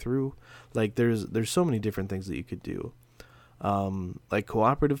walkthrough. Like there's so many different things that you could do. Like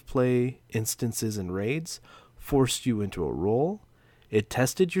cooperative play, instances, and raids forced you into a role. It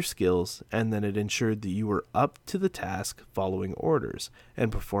tested your skills, and then it ensured that you were up to the task following orders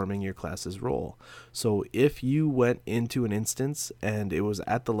and performing your class's role. So if you went into an instance and it was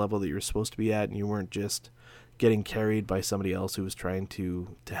at the level that you were supposed to be at, and you weren't just getting carried by somebody else who was trying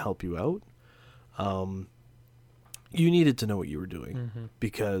to help you out, you needed to know what you were doing,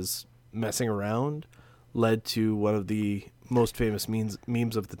 because messing around led to one of the most famous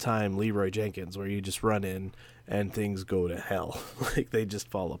memes of the time, Leroy Jenkins, where you just run in and things go to hell. Like they just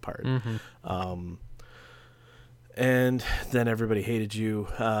fall apart. and then everybody hated you.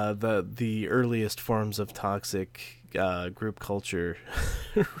 The earliest forms of toxic group culture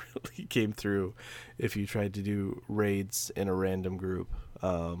really came through if you tried to do raids in a random group,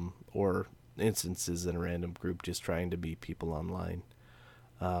 or instances in a random group, just trying to beat people online.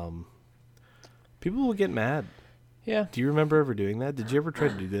 People will get mad. Yeah. Do you remember ever doing that? Did you ever try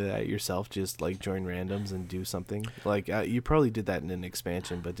to do that yourself? Just like join randoms and do something? Like you probably did that in an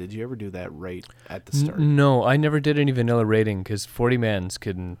expansion, but did you ever do that right at the start? No, I never did any vanilla raiding because 40 mans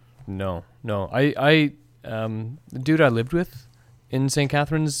couldn't. No. The dude I lived with in St.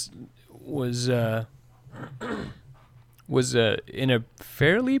 Catharines was in a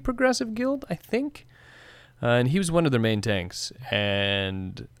fairly progressive guild, I think, and he was one of their main tanks,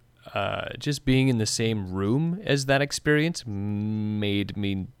 and just being in the same room as that experience made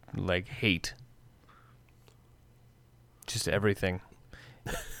me like hate just everything.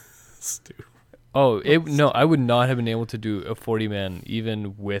 Stupid. I would not have been able to do a 40 man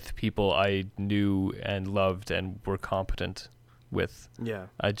even with people I knew and loved and were competent with. Yeah.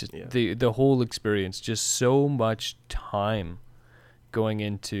 The whole experience, just so much time going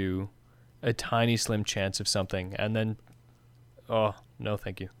into a tiny slim chance of something, and then no,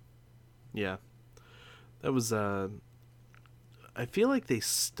 thank you. Yeah. That was I feel like they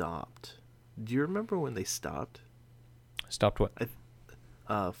stopped. Do you remember when they stopped? Stopped what?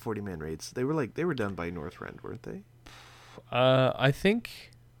 40-man raids. They were done by Northrend, weren't they? I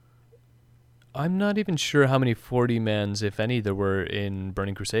think I'm not even sure how many 40 mans, if any, there were in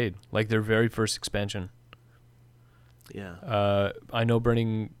Burning Crusade, like their very first expansion. Yeah. I know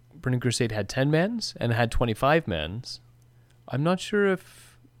Burning Crusade had 10 mans and had 25 mans. I'm not sure if...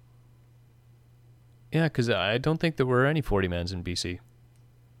 Yeah, because I don't think there were any 40 mans in BC.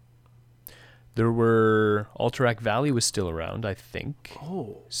 There were... Alterac Valley was still around, I think.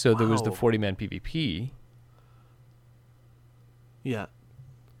 Oh, so there was the wow. 40-man PvP. Yeah.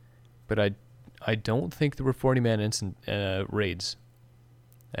 But I don't think there were 40-man instant raids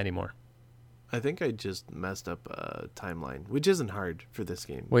anymore. I think I just messed up a timeline, which isn't hard for this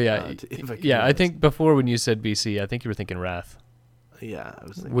game. Well, yeah, I think before when you said BC, I think you were thinking Wrath. Yeah, I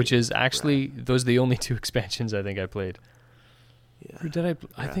was thinking. Which is actually those are the only two expansions I think I played. Yeah. Or did I?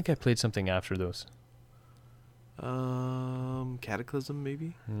 I think I played something after those. Cataclysm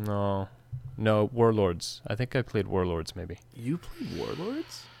maybe. No, Warlords. I think I played Warlords maybe. You played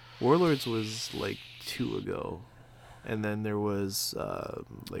Warlords? Warlords was like 2 ago. And then there was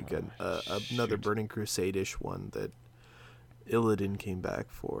another Burning Crusade-ish one that Illidan came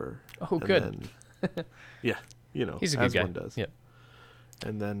back for. Oh, and good. Then, yeah, he's a good as guy. one does. Yeah.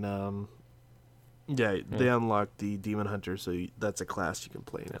 And then, they unlocked the Demon Hunter, so that's a class you can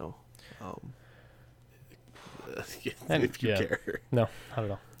play now. If you care. No, I don't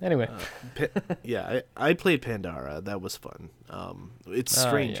know. Anyway. I played Pandara. That was fun. It's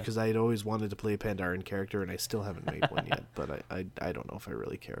strange because I'd always wanted to play a Pandaran character, and I still haven't made one yet, but I don't know if I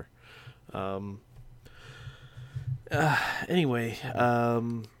really care. Anyway,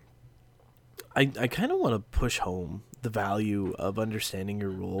 I kind of want to push home the value of understanding your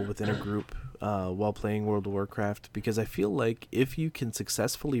role within a group while playing World of Warcraft, because I feel like if you can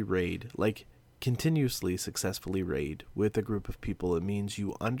successfully raid, like continuously successfully raid with a group of people, it means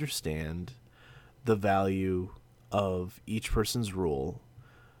you understand the value of each person's role.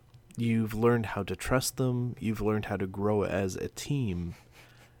 You've learned how to trust them. You've learned how to grow as a team,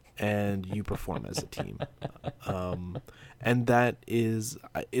 and you perform as a team. And that is,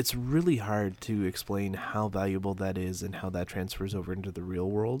 it's really hard to explain how valuable that is and how that transfers over into the real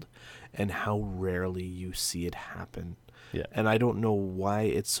world and how rarely you see it happen. Yeah. And I don't know why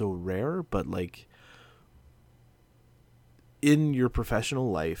it's so rare, but like in your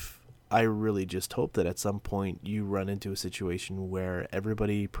professional life, I really just hope that at some point you run into a situation where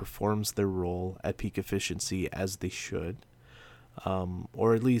everybody performs their role at peak efficiency as they should,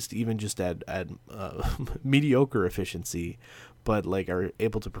 or at least even just at mediocre efficiency, but like are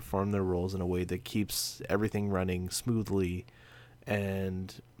able to perform their roles in a way that keeps everything running smoothly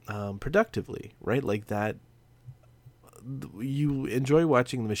and productively, right? Like that. You enjoy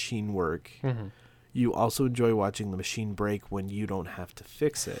watching the machine work. Mm-hmm. You also enjoy watching the machine break when you don't have to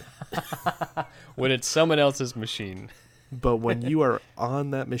fix it. When it's someone else's machine. But when you are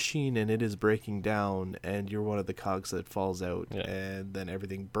on that machine and it is breaking down and you're one of the cogs that falls out and then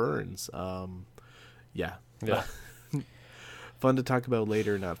everything burns. Yeah. Fun to talk about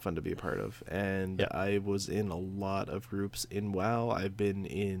later, not fun to be a part of. And I was in a lot of groups in WoW. I've been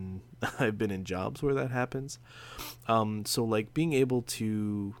in jobs where that happens. So like being able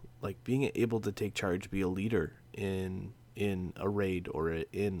to take charge, be a leader in in a raid or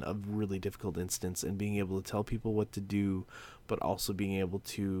in a really difficult instance, and being able to tell people what to do, but also being able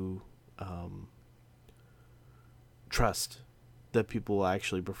to trust that people will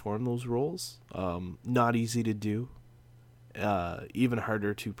actually perform those roles. Not easy to do. Even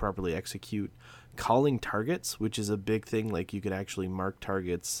harder to properly execute. Calling targets, which is a big thing, like you could actually mark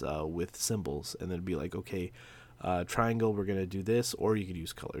targets with symbols, and then be like, okay, triangle, we're going to do this, or you could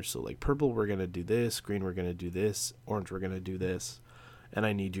use colors. So like purple, we're going to do this, green, we're going to do this, orange, we're going to do this, and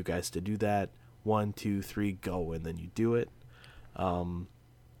I need you guys to do that. 1, 2, 3, go, and then you do it.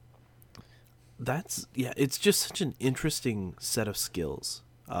 It's just such an interesting set of skills.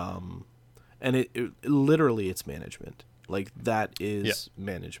 And it literally, it's management. Like that is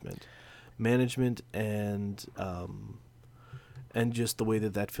management, and just the way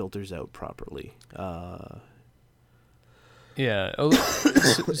that filters out properly. Yeah. Oh,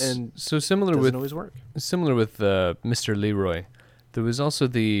 and so similar doesn't with always work. Similar with Mr. Leroy. There was also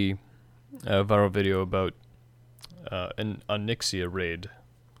the viral video about an Onyxia raid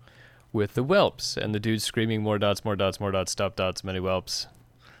with the whelps and the dude screaming more dots, stop dots, many whelps,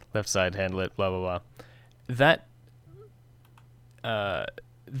 left side, handle it, blah, blah, blah. That,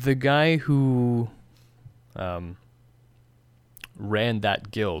 the guy who ran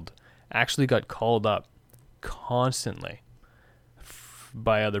that guild actually got called up constantly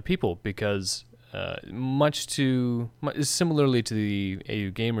by other people because similarly to the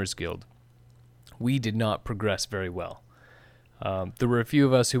AU Gamers Guild, we did not progress very well. There were a few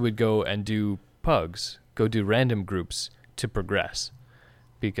of us who would go and do pugs, go do random groups to progress,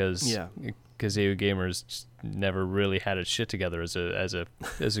 because AU Gamers just never really had its shit together as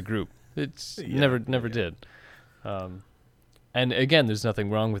a group. It's never did. And again, there's nothing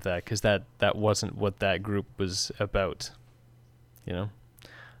wrong with that, because that wasn't what that group was about, you know.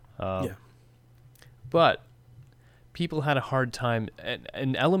 But people had a hard time.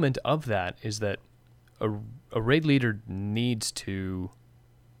 An element of that is that a raid leader needs to,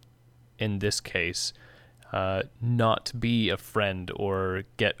 in this case, not be a friend or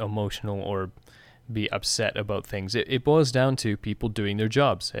get emotional or be upset about things. It boils down to people doing their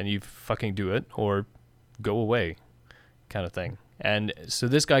jobs, and you fucking do it or go away, kind of thing. And so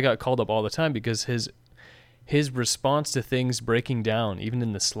this guy got called up all the time because his response to things breaking down, even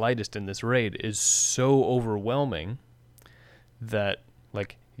in the slightest in this raid, is so overwhelming that,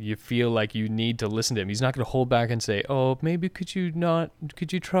 like, you feel like you need to listen to him. He's not going to hold back and say, oh, maybe could you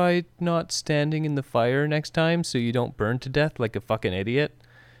try not standing in the fire next time so you don't burn to death like a fucking idiot?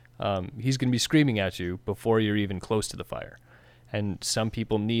 He's going to be screaming at you before you're even close to the fire. And some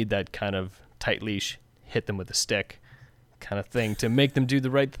people need that kind of tight leash, hit them with a stick kind of thing to make them do the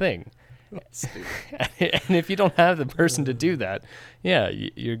right thing. And if you don't have the person to do that,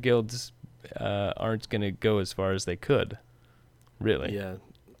 your guilds aren't going to go as far as they could, really. Yeah.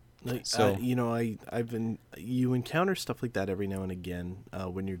 Like, so you encounter stuff like that every now and again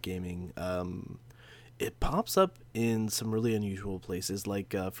when you're gaming. It pops up in some really unusual places.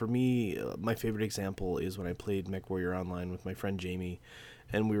 Like for me, my favorite example is when I played MechWarrior Online with my friend Jamie,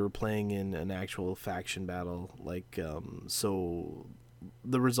 and we were playing in an actual faction battle. Like so,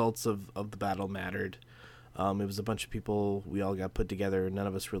 the results of the battle mattered. It was a bunch of people. We all got put together. None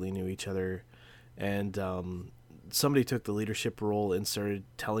of us really knew each other, and somebody took the leadership role and started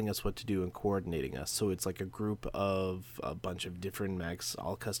telling us what to do and coordinating us. So it's like a group of a bunch of different mechs,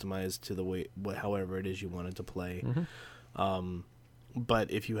 all customized to the way, however it is you wanted to play. Mm-hmm.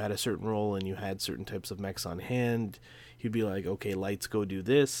 But if you had a certain role and you had certain types of mechs on hand, you'd be like, okay, lights go do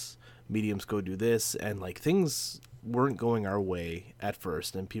this, mediums go do this, and like things weren't going our way at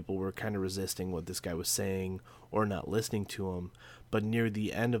first, and people were kind of resisting what this guy was saying or not listening to him. But near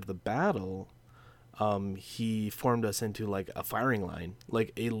the end of the battle, he formed us into like a firing line,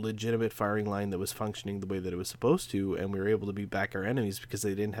 like a legitimate firing line that was functioning the way that it was supposed to, and we were able to beat back our enemies because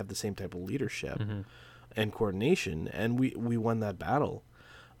they didn't have the same type of leadership mm-hmm. and coordination, and we won that battle.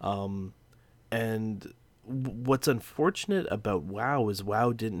 And what's unfortunate about WoW is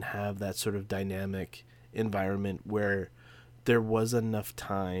WoW didn't have that sort of dynamic environment where there was enough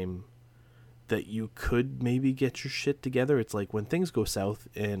time that you could maybe get your shit together. It's like when things go south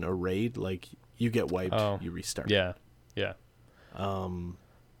in a raid, like you get wiped, you restart. Yeah.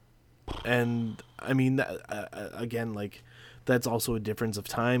 And I mean, again, like that's also a difference of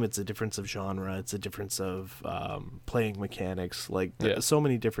time. It's a difference of genre. It's a difference of playing mechanics. Like so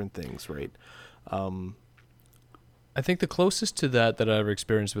many different things, right? I think the closest to that I ever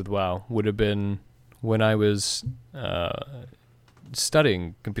experienced with WoW would have been when I was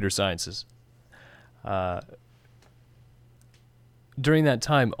studying computer sciences. During that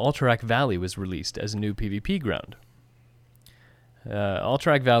time, Alterac Valley was released as a new PvP ground.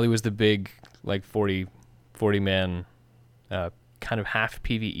 Alterac Valley was the big, like 40 man, kind of half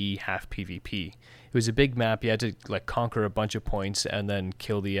PvE, half PvP. It was a big map. You had to like conquer a bunch of points and then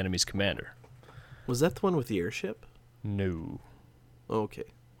kill the enemy's commander. Was that the one with the airship? No. Okay.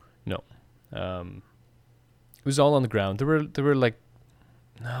 No. It was all on the ground. There were like,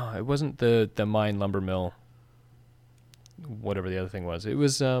 no, it wasn't the mine lumber mill. Whatever the other thing was. It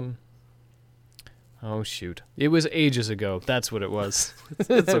was, oh shoot. It was ages ago. That's what it was.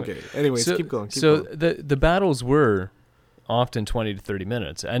 It's okay. Anyways, So- keep going. Keep So going. the battles were often 20 to 30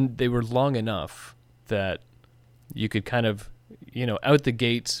 minutes, and they were long enough that you could kind of, out the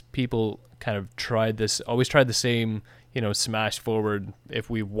gates, people kind of always tried the same, smash forward. If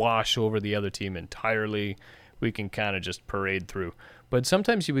we wash over the other team entirely, we can kind of just parade through. But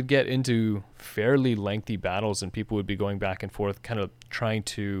sometimes you would get into fairly lengthy battles, and people would be going back and forth, kind of trying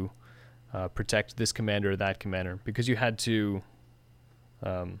to protect this commander or that commander, because you had to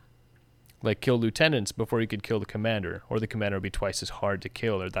kill lieutenants before you could kill the commander, or the commander would be twice as hard to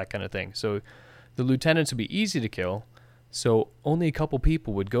kill, or that kind of thing. So the lieutenants would be easy to kill, so only a couple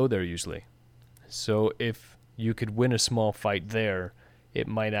people would go there usually. So if you could win a small fight there, it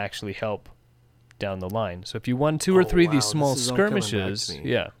might actually help down the line. So if you won two or three of these small this is all coming back to skirmishes, me.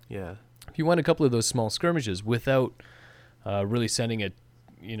 yeah, Yeah. if you won a couple of those small skirmishes without really sending it,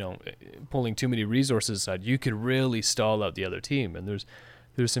 pulling too many resources aside, you could really stall out the other team. And there's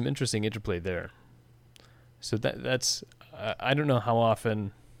some interesting interplay there. So that's I don't know how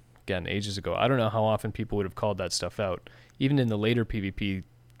often, again, ages ago, I don't know how often people would have called that stuff out. Even in the later PvP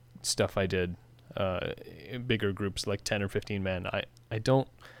stuff I did, in bigger groups like 10 or 15 men, I don't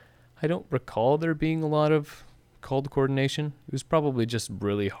recall there being a lot of called coordination. It was probably just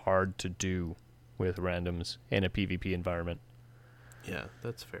really hard to do with randoms in a PvP environment. Yeah,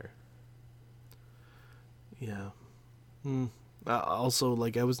 that's fair. Yeah. Also,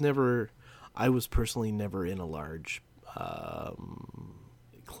 like, I was personally never in a large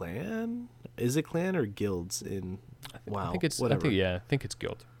clan. Is it clan or guilds in WoW? I think it's whatever. I think it's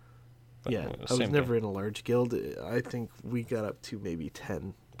guild. But, Yeah, I was same never thing. in a large guild. I think we got up to maybe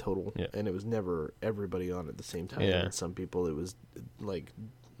 10 total, Yeah. and it was never everybody on at the same time. Yeah. And some people, it was like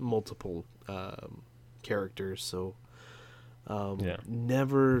multiple characters, so Yeah.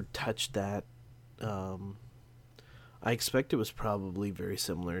 never touched that. I expect it was probably very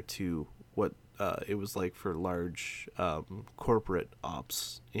similar to what it was like for large corporate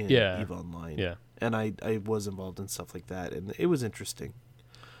ops in Yeah. EVE Online. Yeah. And I was involved in stuff like that, and it was interesting.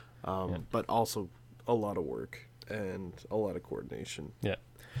 But also a lot of work and a lot of coordination. Yeah.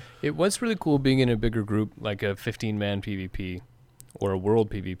 It was really cool being in a bigger group, like a 15-man PvP or a world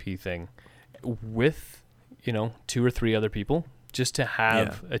PvP thing, with, 2 or 3 other people, just to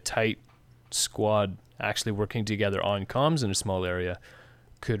have a tight squad actually working together on comms in a small area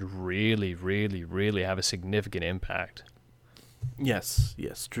could really, really, really have a significant impact. Yes.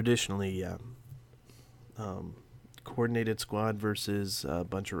 Traditionally, yeah. Coordinated squad versus a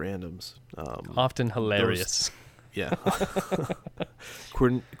bunch of randoms. Often hilarious. Yeah.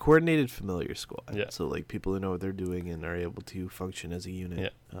 Coordinated familiar squad. Yeah. So, like, people who know what they're doing and are able to function as a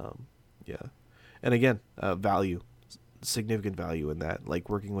unit. Yeah. Yeah. And again, significant value in that. Like,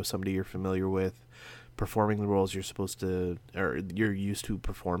 working with somebody you're familiar with, performing the roles you're supposed to, or you're used to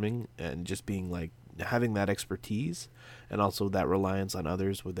performing, and just being, like, having that expertise and also that reliance on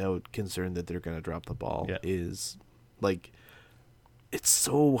others without concern that they're going to drop the ball is, like, it's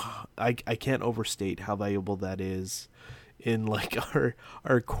so, I can't overstate how valuable that is in, like,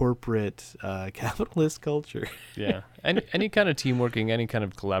 our corporate capitalist culture. Yeah. Any kind of teamworking, any kind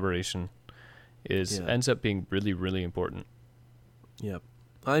of collaboration ends up being really, really important. Yep.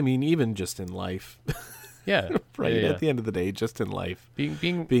 I mean, even just in life. Yeah. Right. Yeah. At the end of the day, just in life,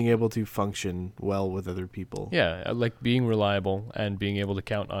 Being able to function well with other people. yeah, like being reliable and being able to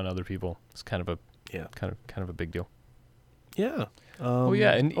count on other people is kind of a big deal. Yeah.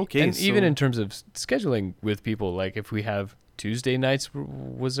 And okay, and even so- in terms of scheduling with people, like if we have Tuesday nights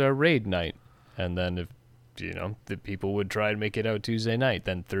was our raid night, and then if the people would try and make it out Tuesday night,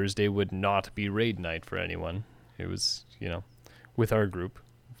 then Thursday would not be raid night for anyone. It was with our group,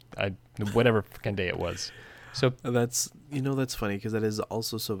 whatever fucking day it was. So That's funny because that is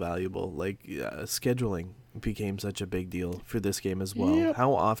also so valuable. Like, scheduling became such a big deal for this game as well. Yep.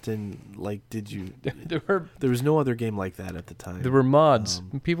 How often, like, did you? there was no other game like that at the time. were mods.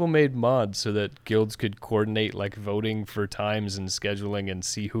 People made mods so that guilds could coordinate, like, voting for times and scheduling and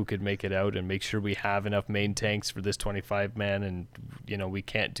see who could make it out and make sure we have enough main tanks for this 25 man, and we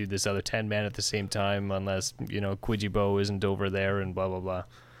can't do this other 10 man at the same time unless Quidjibo isn't over there, and blah blah blah.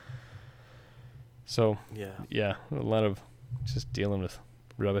 So Yeah. yeah, a lot of just dealing with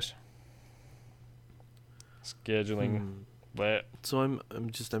rubbish. Scheduling. But So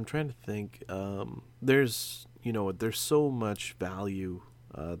I'm trying to think. There's there's so much value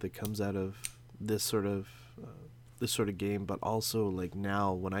that comes out of this sort of game, but also like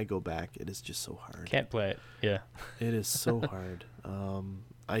now when I go back, it is just so hard. can't play it. Yeah. It is so hard.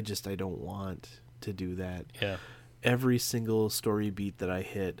 I don't want to do that. Yeah. Every single story beat that I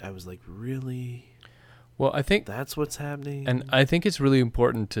hit, I was like, really? Well, I think That's what's happening? And I think it's really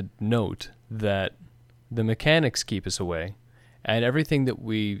important to note that the mechanics keep us away, and everything that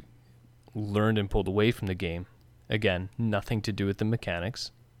we learned and pulled away from the game, again, nothing to do with the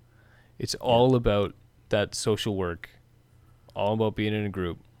mechanics. It's all about that social work, all about being in a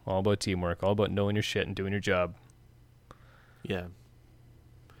group, all about teamwork, all about knowing your shit and doing your job. Yeah.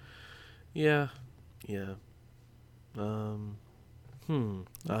 Yeah. Yeah. Do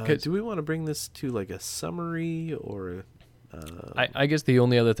we want to bring this to like a summary or? I guess the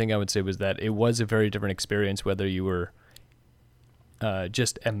only other thing I would say was that it was a very different experience whether you were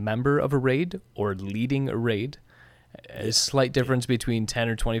just a member of a raid or leading a raid. A slight difference between 10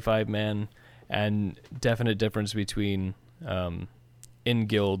 or 25 man, and definite difference between in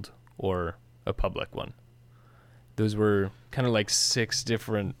guild or a public one. Those were kind of like 6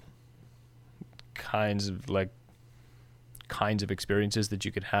 different kinds of experiences that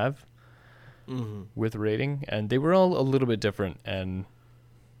you could have with raiding, and they were all a little bit different and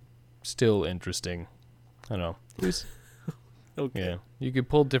still interesting. I don't know. It was Okay. Yeah, you could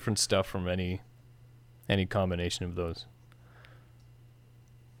pull different stuff from any combination of those.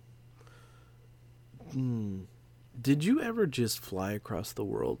 Did you ever just fly across the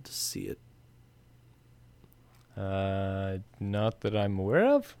world to see it? Not that I'm aware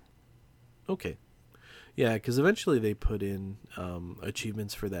of. Okay. Yeah, because eventually they put in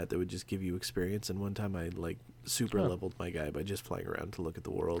achievements for that would just give you experience. And one time I super leveled my guy by just flying around to look at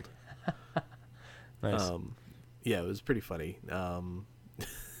the world. Nice. Yeah, it was pretty funny.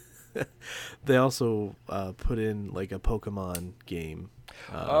 They also put in like a Pokemon game.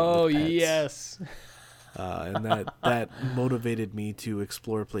 Oh with pets. yes. And that motivated me to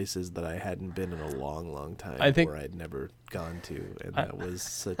explore places that I hadn't been in a long, long time, I think- or I'd never gone to, and that was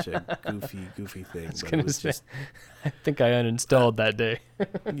such a goofy thing. I was But gonna it was say, just, I think I uninstalled that day.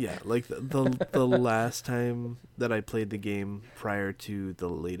 yeah, like the last time that I played the game prior to the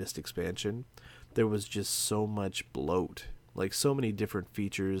latest expansion, there was just so much bloat. Like so many different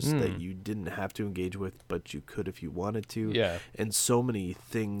features that you didn't have to engage with, but you could if you wanted to. Yeah. And so many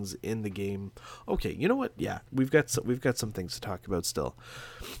things in the game. Okay, you know what? Yeah, we've got some things to talk about still.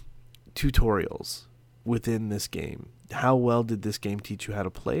 Tutorials within this game. How well did this game teach you how to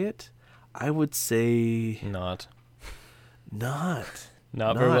play it? I would say Not not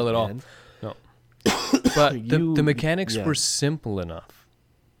very well at all. man. No. But the mechanics yeah. were simple enough.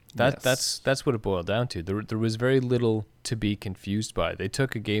 Yes. That's what it boiled down to. There was very little to be confused by. They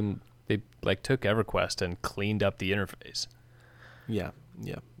took a game, they took EverQuest and cleaned up the interface. Yeah,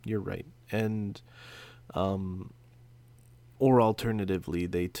 you're right. And or alternatively,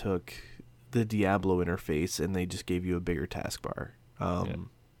 they took the Diablo interface and they just gave you a bigger taskbar.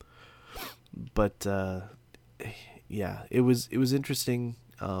 But yeah, it was interesting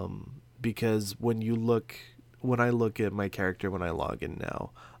because when I look at my character when I log in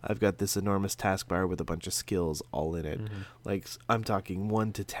now, I've got this enormous taskbar with a bunch of skills all in it. Like I'm talking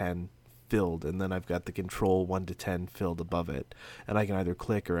 1 to 10 filled, and then I've got the control 1 to 10 filled above it, and I can either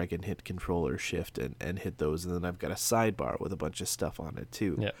click or I can hit control or shift and hit those, and then I've got a sidebar with a bunch of stuff on it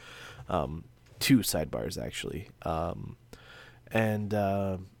too. Yeah. 2 sidebars actually. That's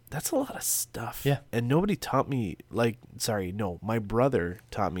a lot of stuff. Yeah. And nobody taught me my brother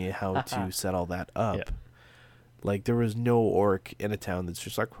taught me how to set all that up. Yeah. Like, there was no orc in a town that's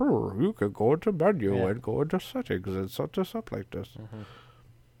just like, you can go into menu and go into settings and set this up like this.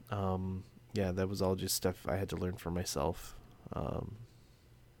 Yeah, that was all just stuff I had to learn for myself.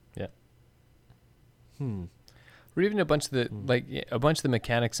 Yeah. Or even a bunch of the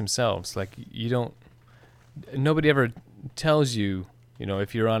mechanics themselves. Like, nobody ever tells you,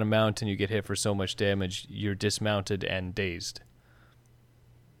 if you're on a mount and you get hit for so much damage, you're dismounted and dazed.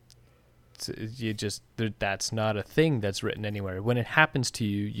 That's not a thing that's written anywhere. When it happens to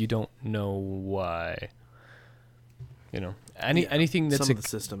you, you don't know why. Anything that's some of the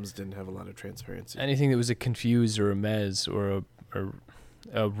systems didn't have a lot of transparency. Anything that was a confuse or a mez or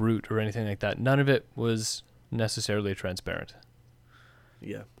a root or anything like that, none of it was necessarily transparent.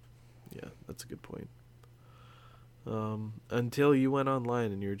 Yeah, that's a good point. Until you went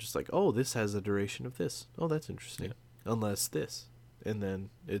online and you were just like, oh, this has a duration of this. Oh, that's interesting. Yeah. Unless this. And then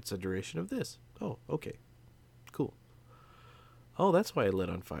it's a duration of this. Oh, okay. Cool. Oh, that's why I lit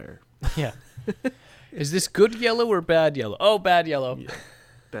on fire. Yeah. Is this good yellow or bad yellow? Oh, bad yellow. Yeah.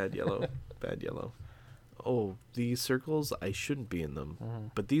 Bad yellow. Bad yellow. Oh, these circles, I shouldn't be in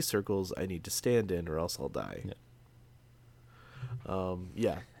them. But these circles, I need to stand in or else I'll die.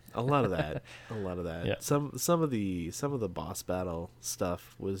 Yeah. A lot of that. A lot of that. Yeah. Some of the boss battle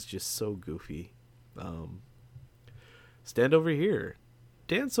stuff was just so goofy. Stand over here.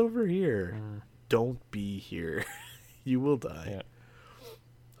 Dance over here. Don't be here. You will die.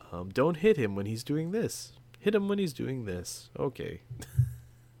 Yeah. Don't hit him when he's doing this. Hit him when he's doing this. Okay.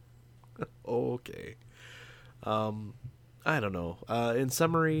 Okay. I don't know. In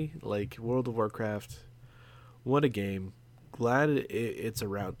summary, like World of Warcraft, what a game. Glad it's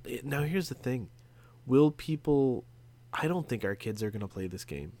around. Now here's the thing. Will people... I don't think our kids are going to play this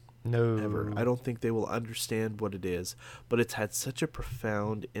game. No. Ever. I don't think they will understand what it is. But it's had such a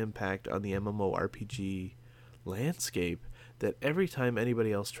profound impact on the MMORPG landscape that every time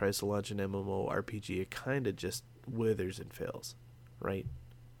anybody else tries to launch an MMORPG, it kind of just withers and fails. Right?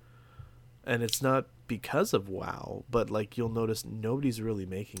 And it's not because of WoW, but like you'll notice nobody's really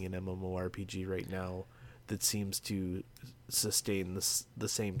making an MMORPG right now that seems to sustain the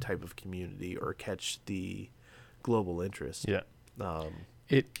same type of community or catch the global interest. Yeah.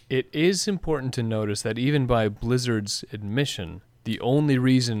 It is important to notice that even by Blizzard's admission, the only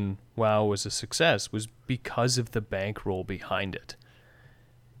reason WoW was a success was because of the bankroll behind it.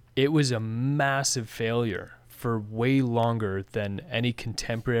 It was a massive failure for way longer than any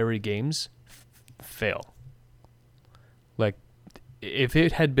contemporary games fail. Like, if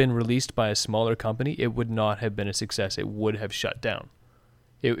it had been released by a smaller company, it would not have been a success. It would have shut down.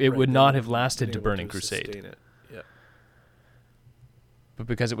 It would not have lasted to Burning Crusade. Yeah. But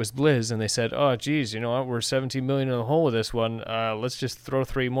because it was Blizz and they said, oh, geez, you know what, we're 17 million in the hole with this one. Let's just throw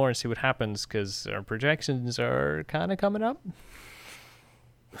 3 more and see what happens because our projections are kind of coming up.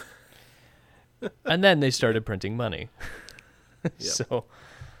 And then they started printing money. Yep. So,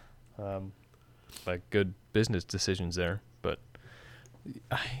 like, good business decisions there. But,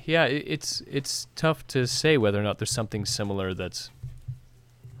 yeah, it's tough to say whether or not there's something similar that's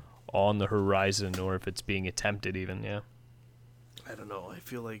on the horizon or if it's being attempted even, yeah. I don't know. I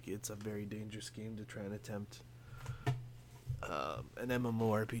feel like it's a very dangerous game to try and attempt an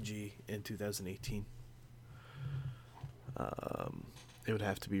MMORPG in 2018. It would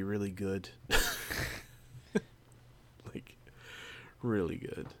have to be really good. Like, really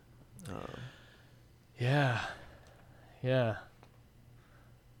good. Yeah.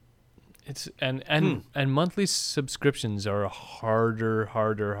 It's and monthly subscriptions are a harder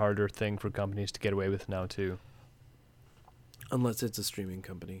thing for companies to get away with now too. Unless it's a streaming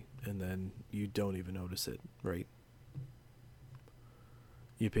company, and then you don't even notice it, right?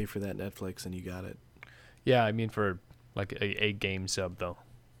 You pay for that Netflix and you got it. Yeah, I mean for like a game sub though.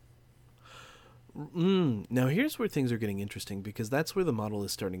 Now here's where things are getting interesting because that's where the model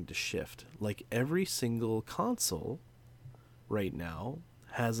is starting to shift. Like every single console right now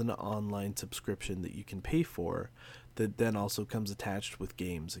has an online subscription that you can pay for that then also comes attached with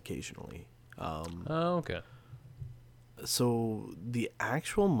games occasionally. Okay. So the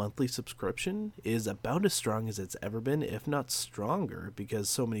actual monthly subscription is about as strong as it's ever been, if not stronger, because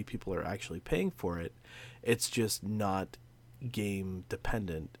so many people are actually paying for it. It's just not game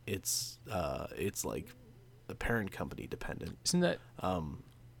dependent. It's like the parent company dependent. Isn't that?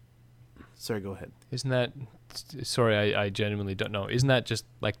 Sorry, go ahead. Isn't that? Sorry, I genuinely don't know. Isn't that just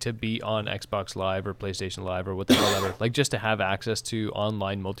like to be on Xbox Live or PlayStation Live or whatever? Like just to have access to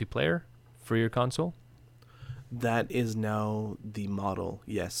online multiplayer for your console? That is now the model.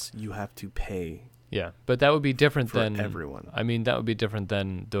 Yes, you have to pay. Yeah, but that would be different for than everyone. I mean, that would be different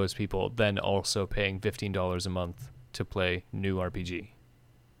than those people then also paying $15 a month to play new RPG.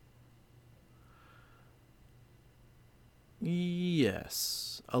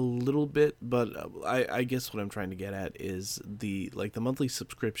 Yes, a little bit, but I guess what I'm trying to get at is the monthly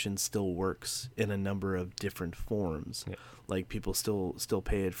subscription still works in a number of different forms. Yeah. Like people still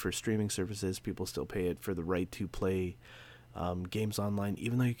pay it for streaming services. People still pay it for the right to play games online,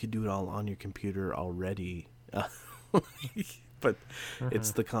 even though you could do it all on your computer already. But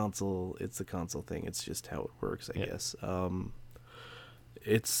it's the console. It's the console thing. It's just how it works, I guess.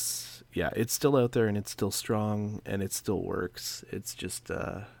 It's still out there and it's still strong and it still works. It's just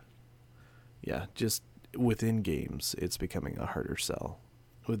just within games, it's becoming a harder sell.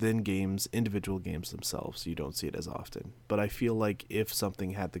 Within games, individual games themselves, you don't see it as often. But I feel like if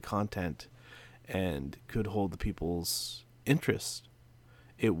something had the content and could hold the people's interest,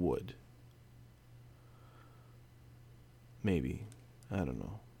 it would. Maybe. I don't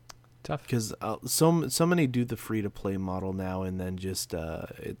know. Tough. Because so many do the free to play model now, and then just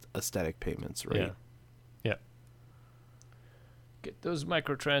aesthetic payments, right? Yeah. Yeah. Get those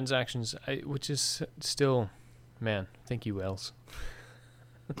microtransactions, which is still, man. Thank you, Wells.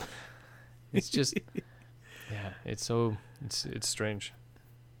 It's just, yeah. It's strange.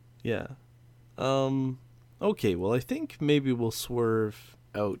 Yeah. Okay. Well, I think maybe we'll swerve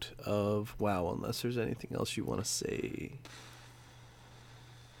out of WoW unless there's anything else you want to say.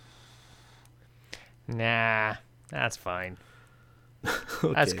 Nah, that's fine.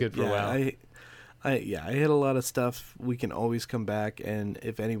 Okay, That's good for WoW. I had a lot of stuff. We can always come back, and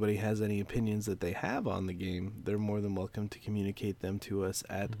if anybody has any opinions that they have on the game, they're more than welcome to communicate them to us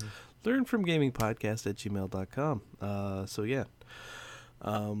at learnfromgamingpodcast@gmail.com. So yeah.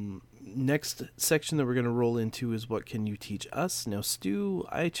 Next section that we're going to roll into is what can you teach us? Now, Stu,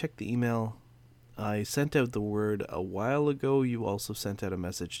 I checked the email. I sent out the word a while ago. You also sent out a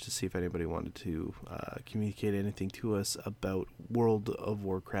message to see if anybody wanted to communicate anything to us about World of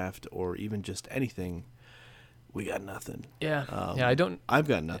Warcraft or even just anything. We got nothing. Yeah. I've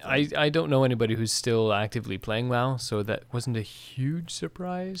got nothing. I don't know anybody who's still actively playing WoW, so that wasn't a huge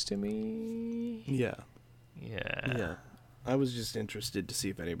surprise to me. Yeah. Yeah. I was just interested to see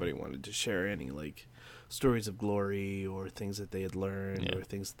if anybody wanted to share any stories of glory or things that they had learned or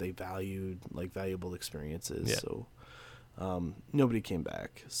things that they valued, like valuable experiences. Yeah. So nobody came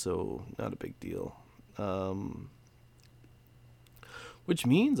back, so not a big deal. Which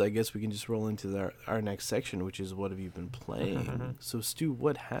means I guess we can just roll into our next section, which is what have you been playing? So Stu,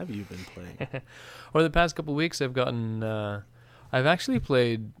 what have you been playing? Over the past couple of weeks I've actually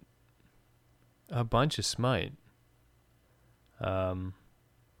played a bunch of Smite. I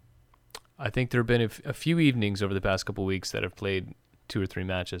think there have been a few evenings over the past couple of weeks that I've played 2 or 3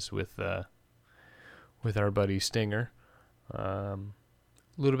 matches with our buddy Stinger. A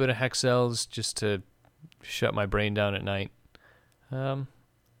little bit of Hexels just to shut my brain down at night. And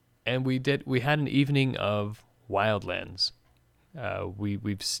we had an evening of Wildlands.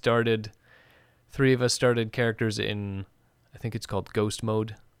 We've started, 3 of us started characters in, I think it's called Ghost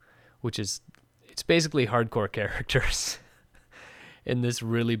Mode, it's basically hardcore characters. In this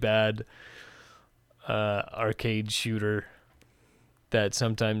really bad arcade shooter that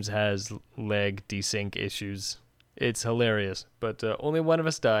sometimes has lag desync issues. It's hilarious, but only one of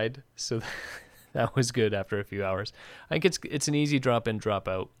us died, so that was good after a few hours. I think it's an easy drop in, drop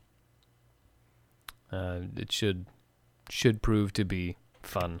out. It should prove to be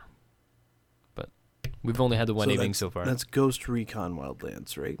fun, but we've only had the one evening so far. That's Ghost Recon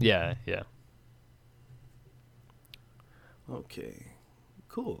Wildlands, right? Yeah. Okay.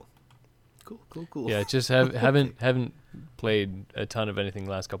 Cool. Yeah, just haven't played a ton of anything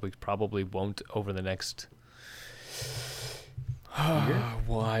the last couple weeks. Probably won't over the next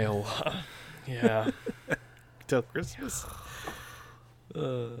while. Yeah. Till Christmas.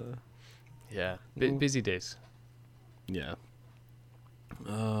 Yeah. Busy days. Yeah.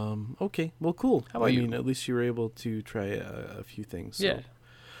 Okay. Well, cool. How about you? At least you were able to try a few things. So. Yeah.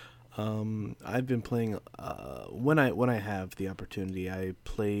 I've been playing when I have the opportunity. I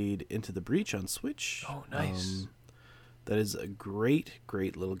played Into the Breach on Switch. Oh, nice. That is a great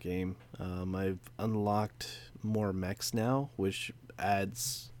little game. I've unlocked more mechs now, which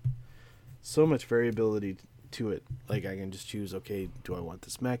adds so much variability to it. Like I can just choose, okay, do I want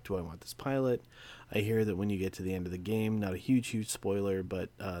this mech? Do I want this pilot? I hear that when you get to the end of the game, not a huge spoiler, but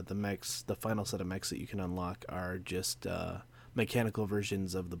the final set of mechs that you can unlock are just mechanical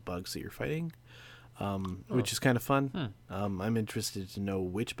versions of the bugs that you're fighting, which is kind of fun. I'm interested to know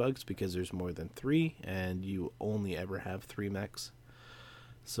which bugs because there's more than 3 and you only ever have 3 mechs.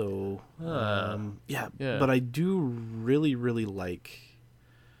 So yeah, but I do really like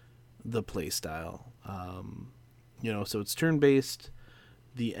the play style. So it's turn-based.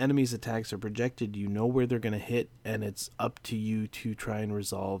 The enemy's attacks are projected. You know where they're going to hit, and it's up to you to try and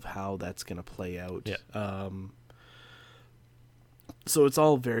resolve how that's going to play out. So it's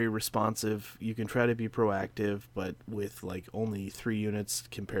all very responsive. You can try to be proactive, but with only 3 units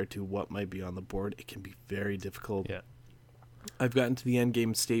compared to what might be on the board, it can be very difficult. Yeah. I've gotten to the end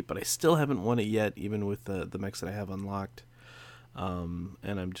game state, but I still haven't won it yet, even with the mechs that I have unlocked. And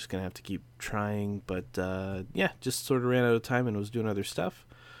I'm just gonna have to keep trying. But just sort of ran out of time and was doing other stuff.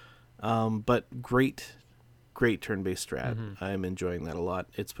 But great turn-based strat. Mm-hmm. I'm enjoying that a lot.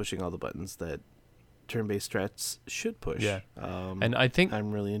 It's pushing all the buttons that turn-based strats should push. Yeah. And I think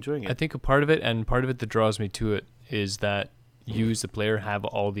I'm really enjoying it. I think a part of it that draws me to it is that you as the player have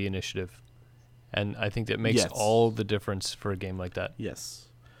all the initiative. And I think that makes all the difference for a game like that. Yes.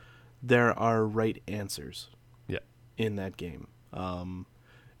 There are right answers in that game.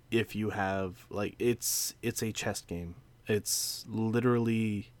 if you have like it's a chess game. It's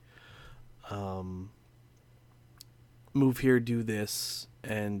literally move here, do this,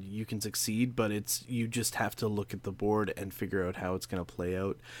 and you can succeed, but you just have to look at the board and figure out how it's going to play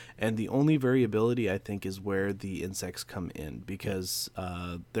out. And the only variability, I think, is where the insects come in, because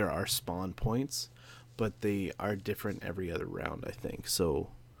there are spawn points, but they are different every other round, I think.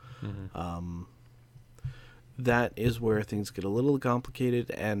 So that is where things get a little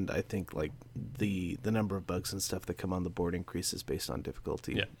complicated, and I think like the number of bugs and stuff that come on the board increases based on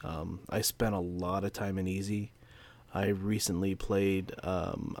difficulty. I spent a lot of time in easy. I recently played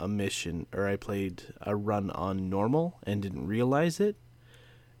a mission, or I played a run on normal and didn't realize it,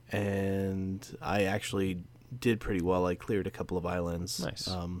 and I actually did pretty well. I cleared a couple of islands, Nice.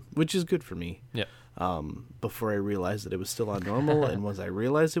 Which is good for me. Yeah. Before I realized that it was still on normal, and once I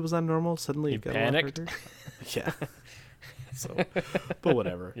realized it was on normal, suddenly You it got panicked? a lot harder. Yeah. So, but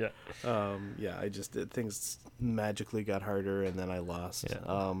whatever. Yeah. Yeah, I just did things magically got harder, and then I lost.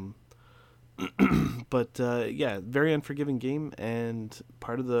 Yeah. But yeah, very unforgiving game, and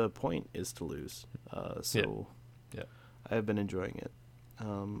part of the point is to lose. So Yeah. I've been enjoying it.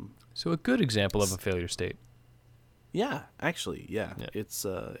 So a good example of a failure state. Yeah, actually, yeah. Yeah. It's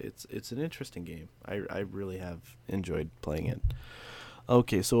an interesting game. I really have enjoyed playing it.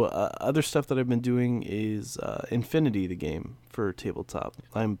 Okay, so other stuff that I've been doing is Infinity, the game for tabletop.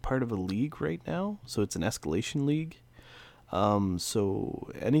 I'm part of a league right now, so it's an escalation league.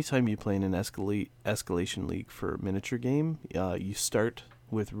 So anytime you play in an escalation league for a miniature game, you start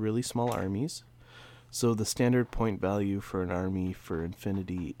with really small armies. So the standard point value for an army for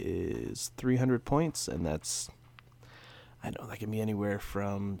Infinity is 300 points, and that's, I know, that can be anywhere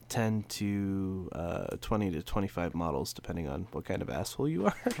from 10 to 20 to 25 models, depending on what kind of asshole you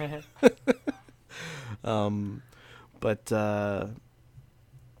are. But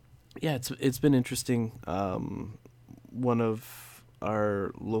yeah, it's been interesting. One of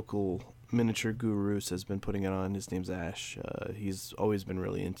our local miniature gurus has been putting it on. His name's Ash. He's always been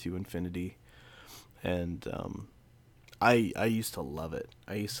really into Infinity, and I used to love it.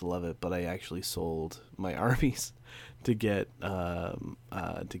 But I actually sold my armies to get a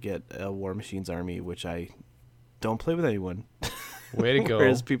War Machines army, which I don't play with anyone. Way to go.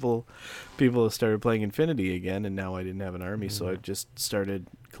 Whereas people have started playing Infinity again, and now I didn't have an army, so I've just started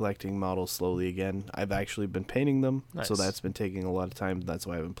collecting models slowly again. I've actually been painting them, so Nice. that's been taking a lot of time. That's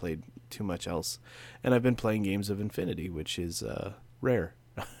why I haven't played too much else. And I've been playing games of Infinity, which is rare.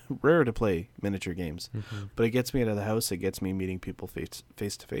 Rare to play miniature games. But it gets me out of the house, it gets me meeting people face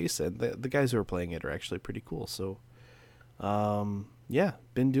to face, and the guys who are playing it are actually pretty cool. So yeah,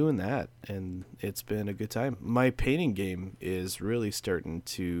 been doing that, and it's been a good time. My painting game is really starting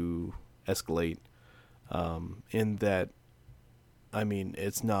to escalate, in that, I mean,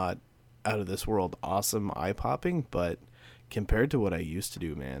 it's not out of this world awesome, eye-popping, but compared to what I used to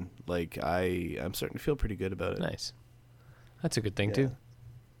do, man, like I'm starting to feel pretty good about it. Nice. That's a good thing Yeah. too.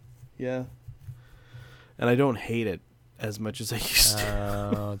 Yeah. And I don't hate it as much as I used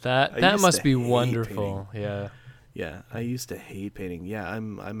to. Oh, I that used must to be hate wonderful. Yeah. Yeah, I used to hate painting. Yeah,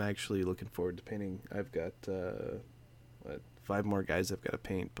 I'm actually looking forward to painting. I've got 5 more guys I've got to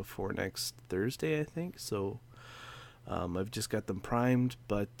paint before next Thursday, I think. So I've just got them primed,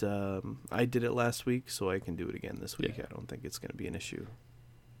 but I did it last week, so I can do it again this week. Yeah. I don't think it's going to be an issue.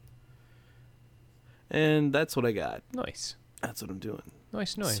 And that's what I got. Nice. That's what I'm doing.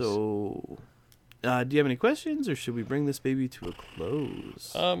 Nice. So, do you have any questions, or should we bring this baby to a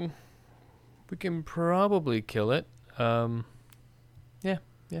close? We can probably kill it. Yeah.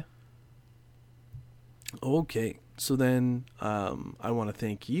 Okay, so then I want to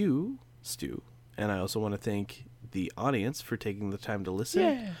thank you, Stu, and I also want to thank the audience for taking the time to listen.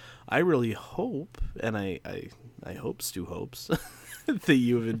 Yeah. I really hope, and I hope Stu hopes, that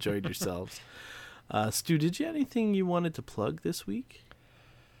you have enjoyed yourselves. Stu, did you have anything you wanted to plug this week?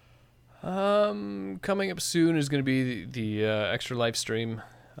 Coming up soon is going to be the extra live stream.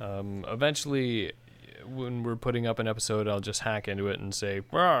 Eventually, when we're putting up an episode, I'll just hack into it and say,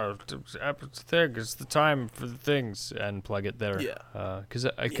 "Wow, it's the time for the things," and plug it there. Yeah.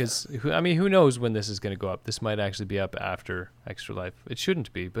 Because I mean, who knows when this is going to go up? This might actually be up after Extra Life. It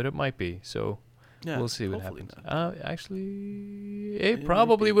shouldn't be, but it might be. So Yeah, we'll see what hopefully happens. not. Actually, It it might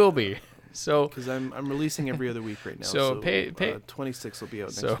probably be. will be. So Because I'm releasing every other week right now. So So pay- 26 will be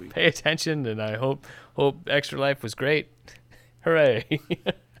out so next week. pay attention, and I hope Extra Life was great. Hooray!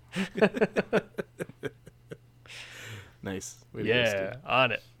 Nice. Way to go, Stu. Yeah,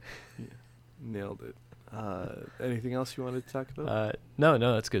 on it. Nailed it. Anything else you wanted to talk about? No,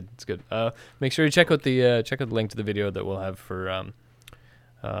 that's good. It's good. Make sure you check out the link to the video that we'll have for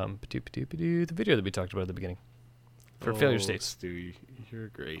The video that we talked about at the beginning for failure states. Stu, you're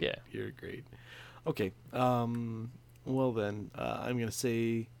great. Yeah. You're great. Okay. Well then, I'm gonna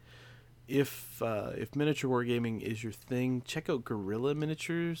say, if miniature wargaming is your thing, check out Gorilla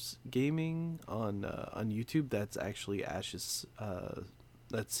Miniatures Gaming on YouTube. That's actually Ash's.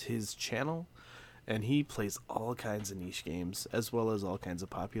 That's his channel, and he plays all kinds of niche games as well as all kinds of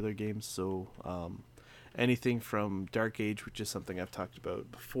popular games. So anything from Dark Age, which is something I've talked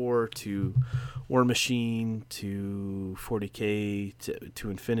about before, to War Machine, to 40K, to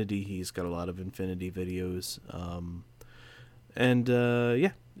Infinity. He's got a lot of Infinity videos.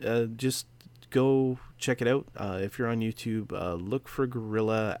 Just go check it out. If you're on YouTube, look for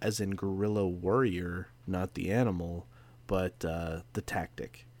Gorilla, as in Gorilla Warrior, not the animal, but the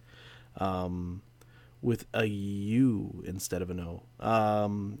tactic. With a U instead of an O.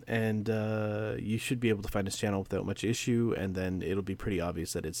 You should be able to find his channel without much issue, and then it'll be pretty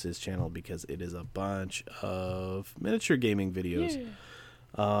obvious that it's his channel because it is a bunch of miniature gaming videos.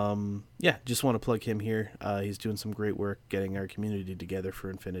 Just want to plug him here. He's doing some great work getting our community together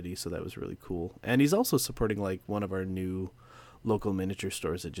for Infinity, so that was really cool. And he's also supporting like one of our new local miniature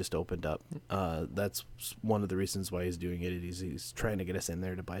stores that just opened up. That's one of the reasons why he's doing it. He's trying to get us in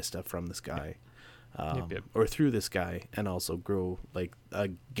there to buy stuff from this guy. Or through this guy, and also grow like a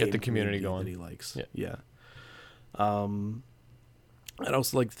get the community going that he likes. I'd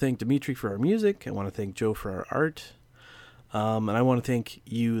also like to thank Dimitri for our music. I want to thank Joe for our art, and I want to thank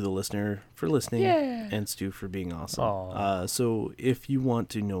you, the listener, for listening, and Stu for being awesome. So if you want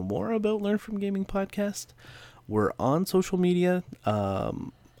to know more about Learn From Gaming podcast, we're on social media.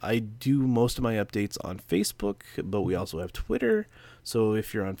 I do most of my updates on Facebook, but we also have Twitter. So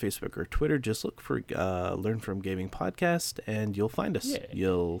if you're on Facebook or Twitter, just look for Learn From Gaming podcast, and you'll find us. Yeah.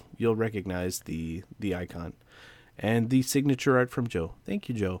 You'll recognize the icon and the signature art from Joe. Thank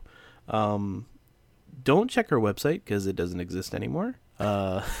you, Joe. Don't check our website because it doesn't exist anymore.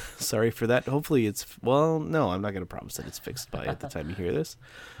 Sorry for that. Hopefully no, I'm not going to promise that it's fixed by at the time you hear this,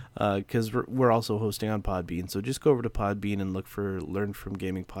 because we're also hosting on Podbean. So just go over to Podbean and look for Learn From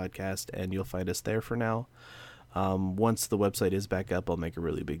Gaming podcast, and you'll find us there for now. Once the website is back up, I'll make a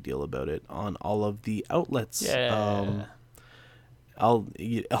really big deal about it on all of the outlets. I'll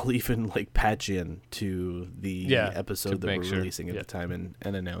even like patch in to the episode that we're releasing at the time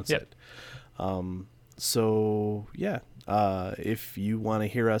and announce it. If you want to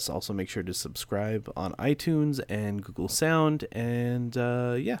hear us, also make sure to subscribe on iTunes and Google Sound, and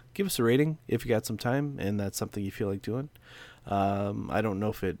give us a rating if you got some time and that's something you feel like doing. I don't know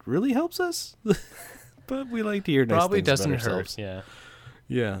if it really helps us, but we like to hear nice Probably things doesn't about ourselves.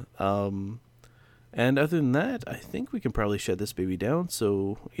 hurt. And other than that, I think we can probably shut this baby down.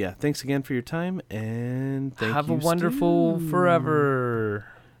 So thanks again for your time, and have a wonderful forever.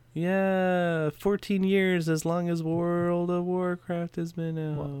 14 years, as long as World of Warcraft has been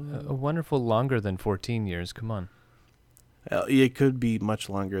out. A wonderful longer than 14 years. Come on. It could be much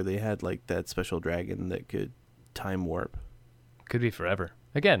longer. They had like that special dragon that could time warp. Could be forever.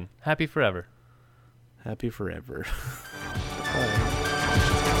 Again, happy forever. Happy forever.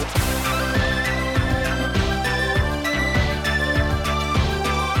 Bye.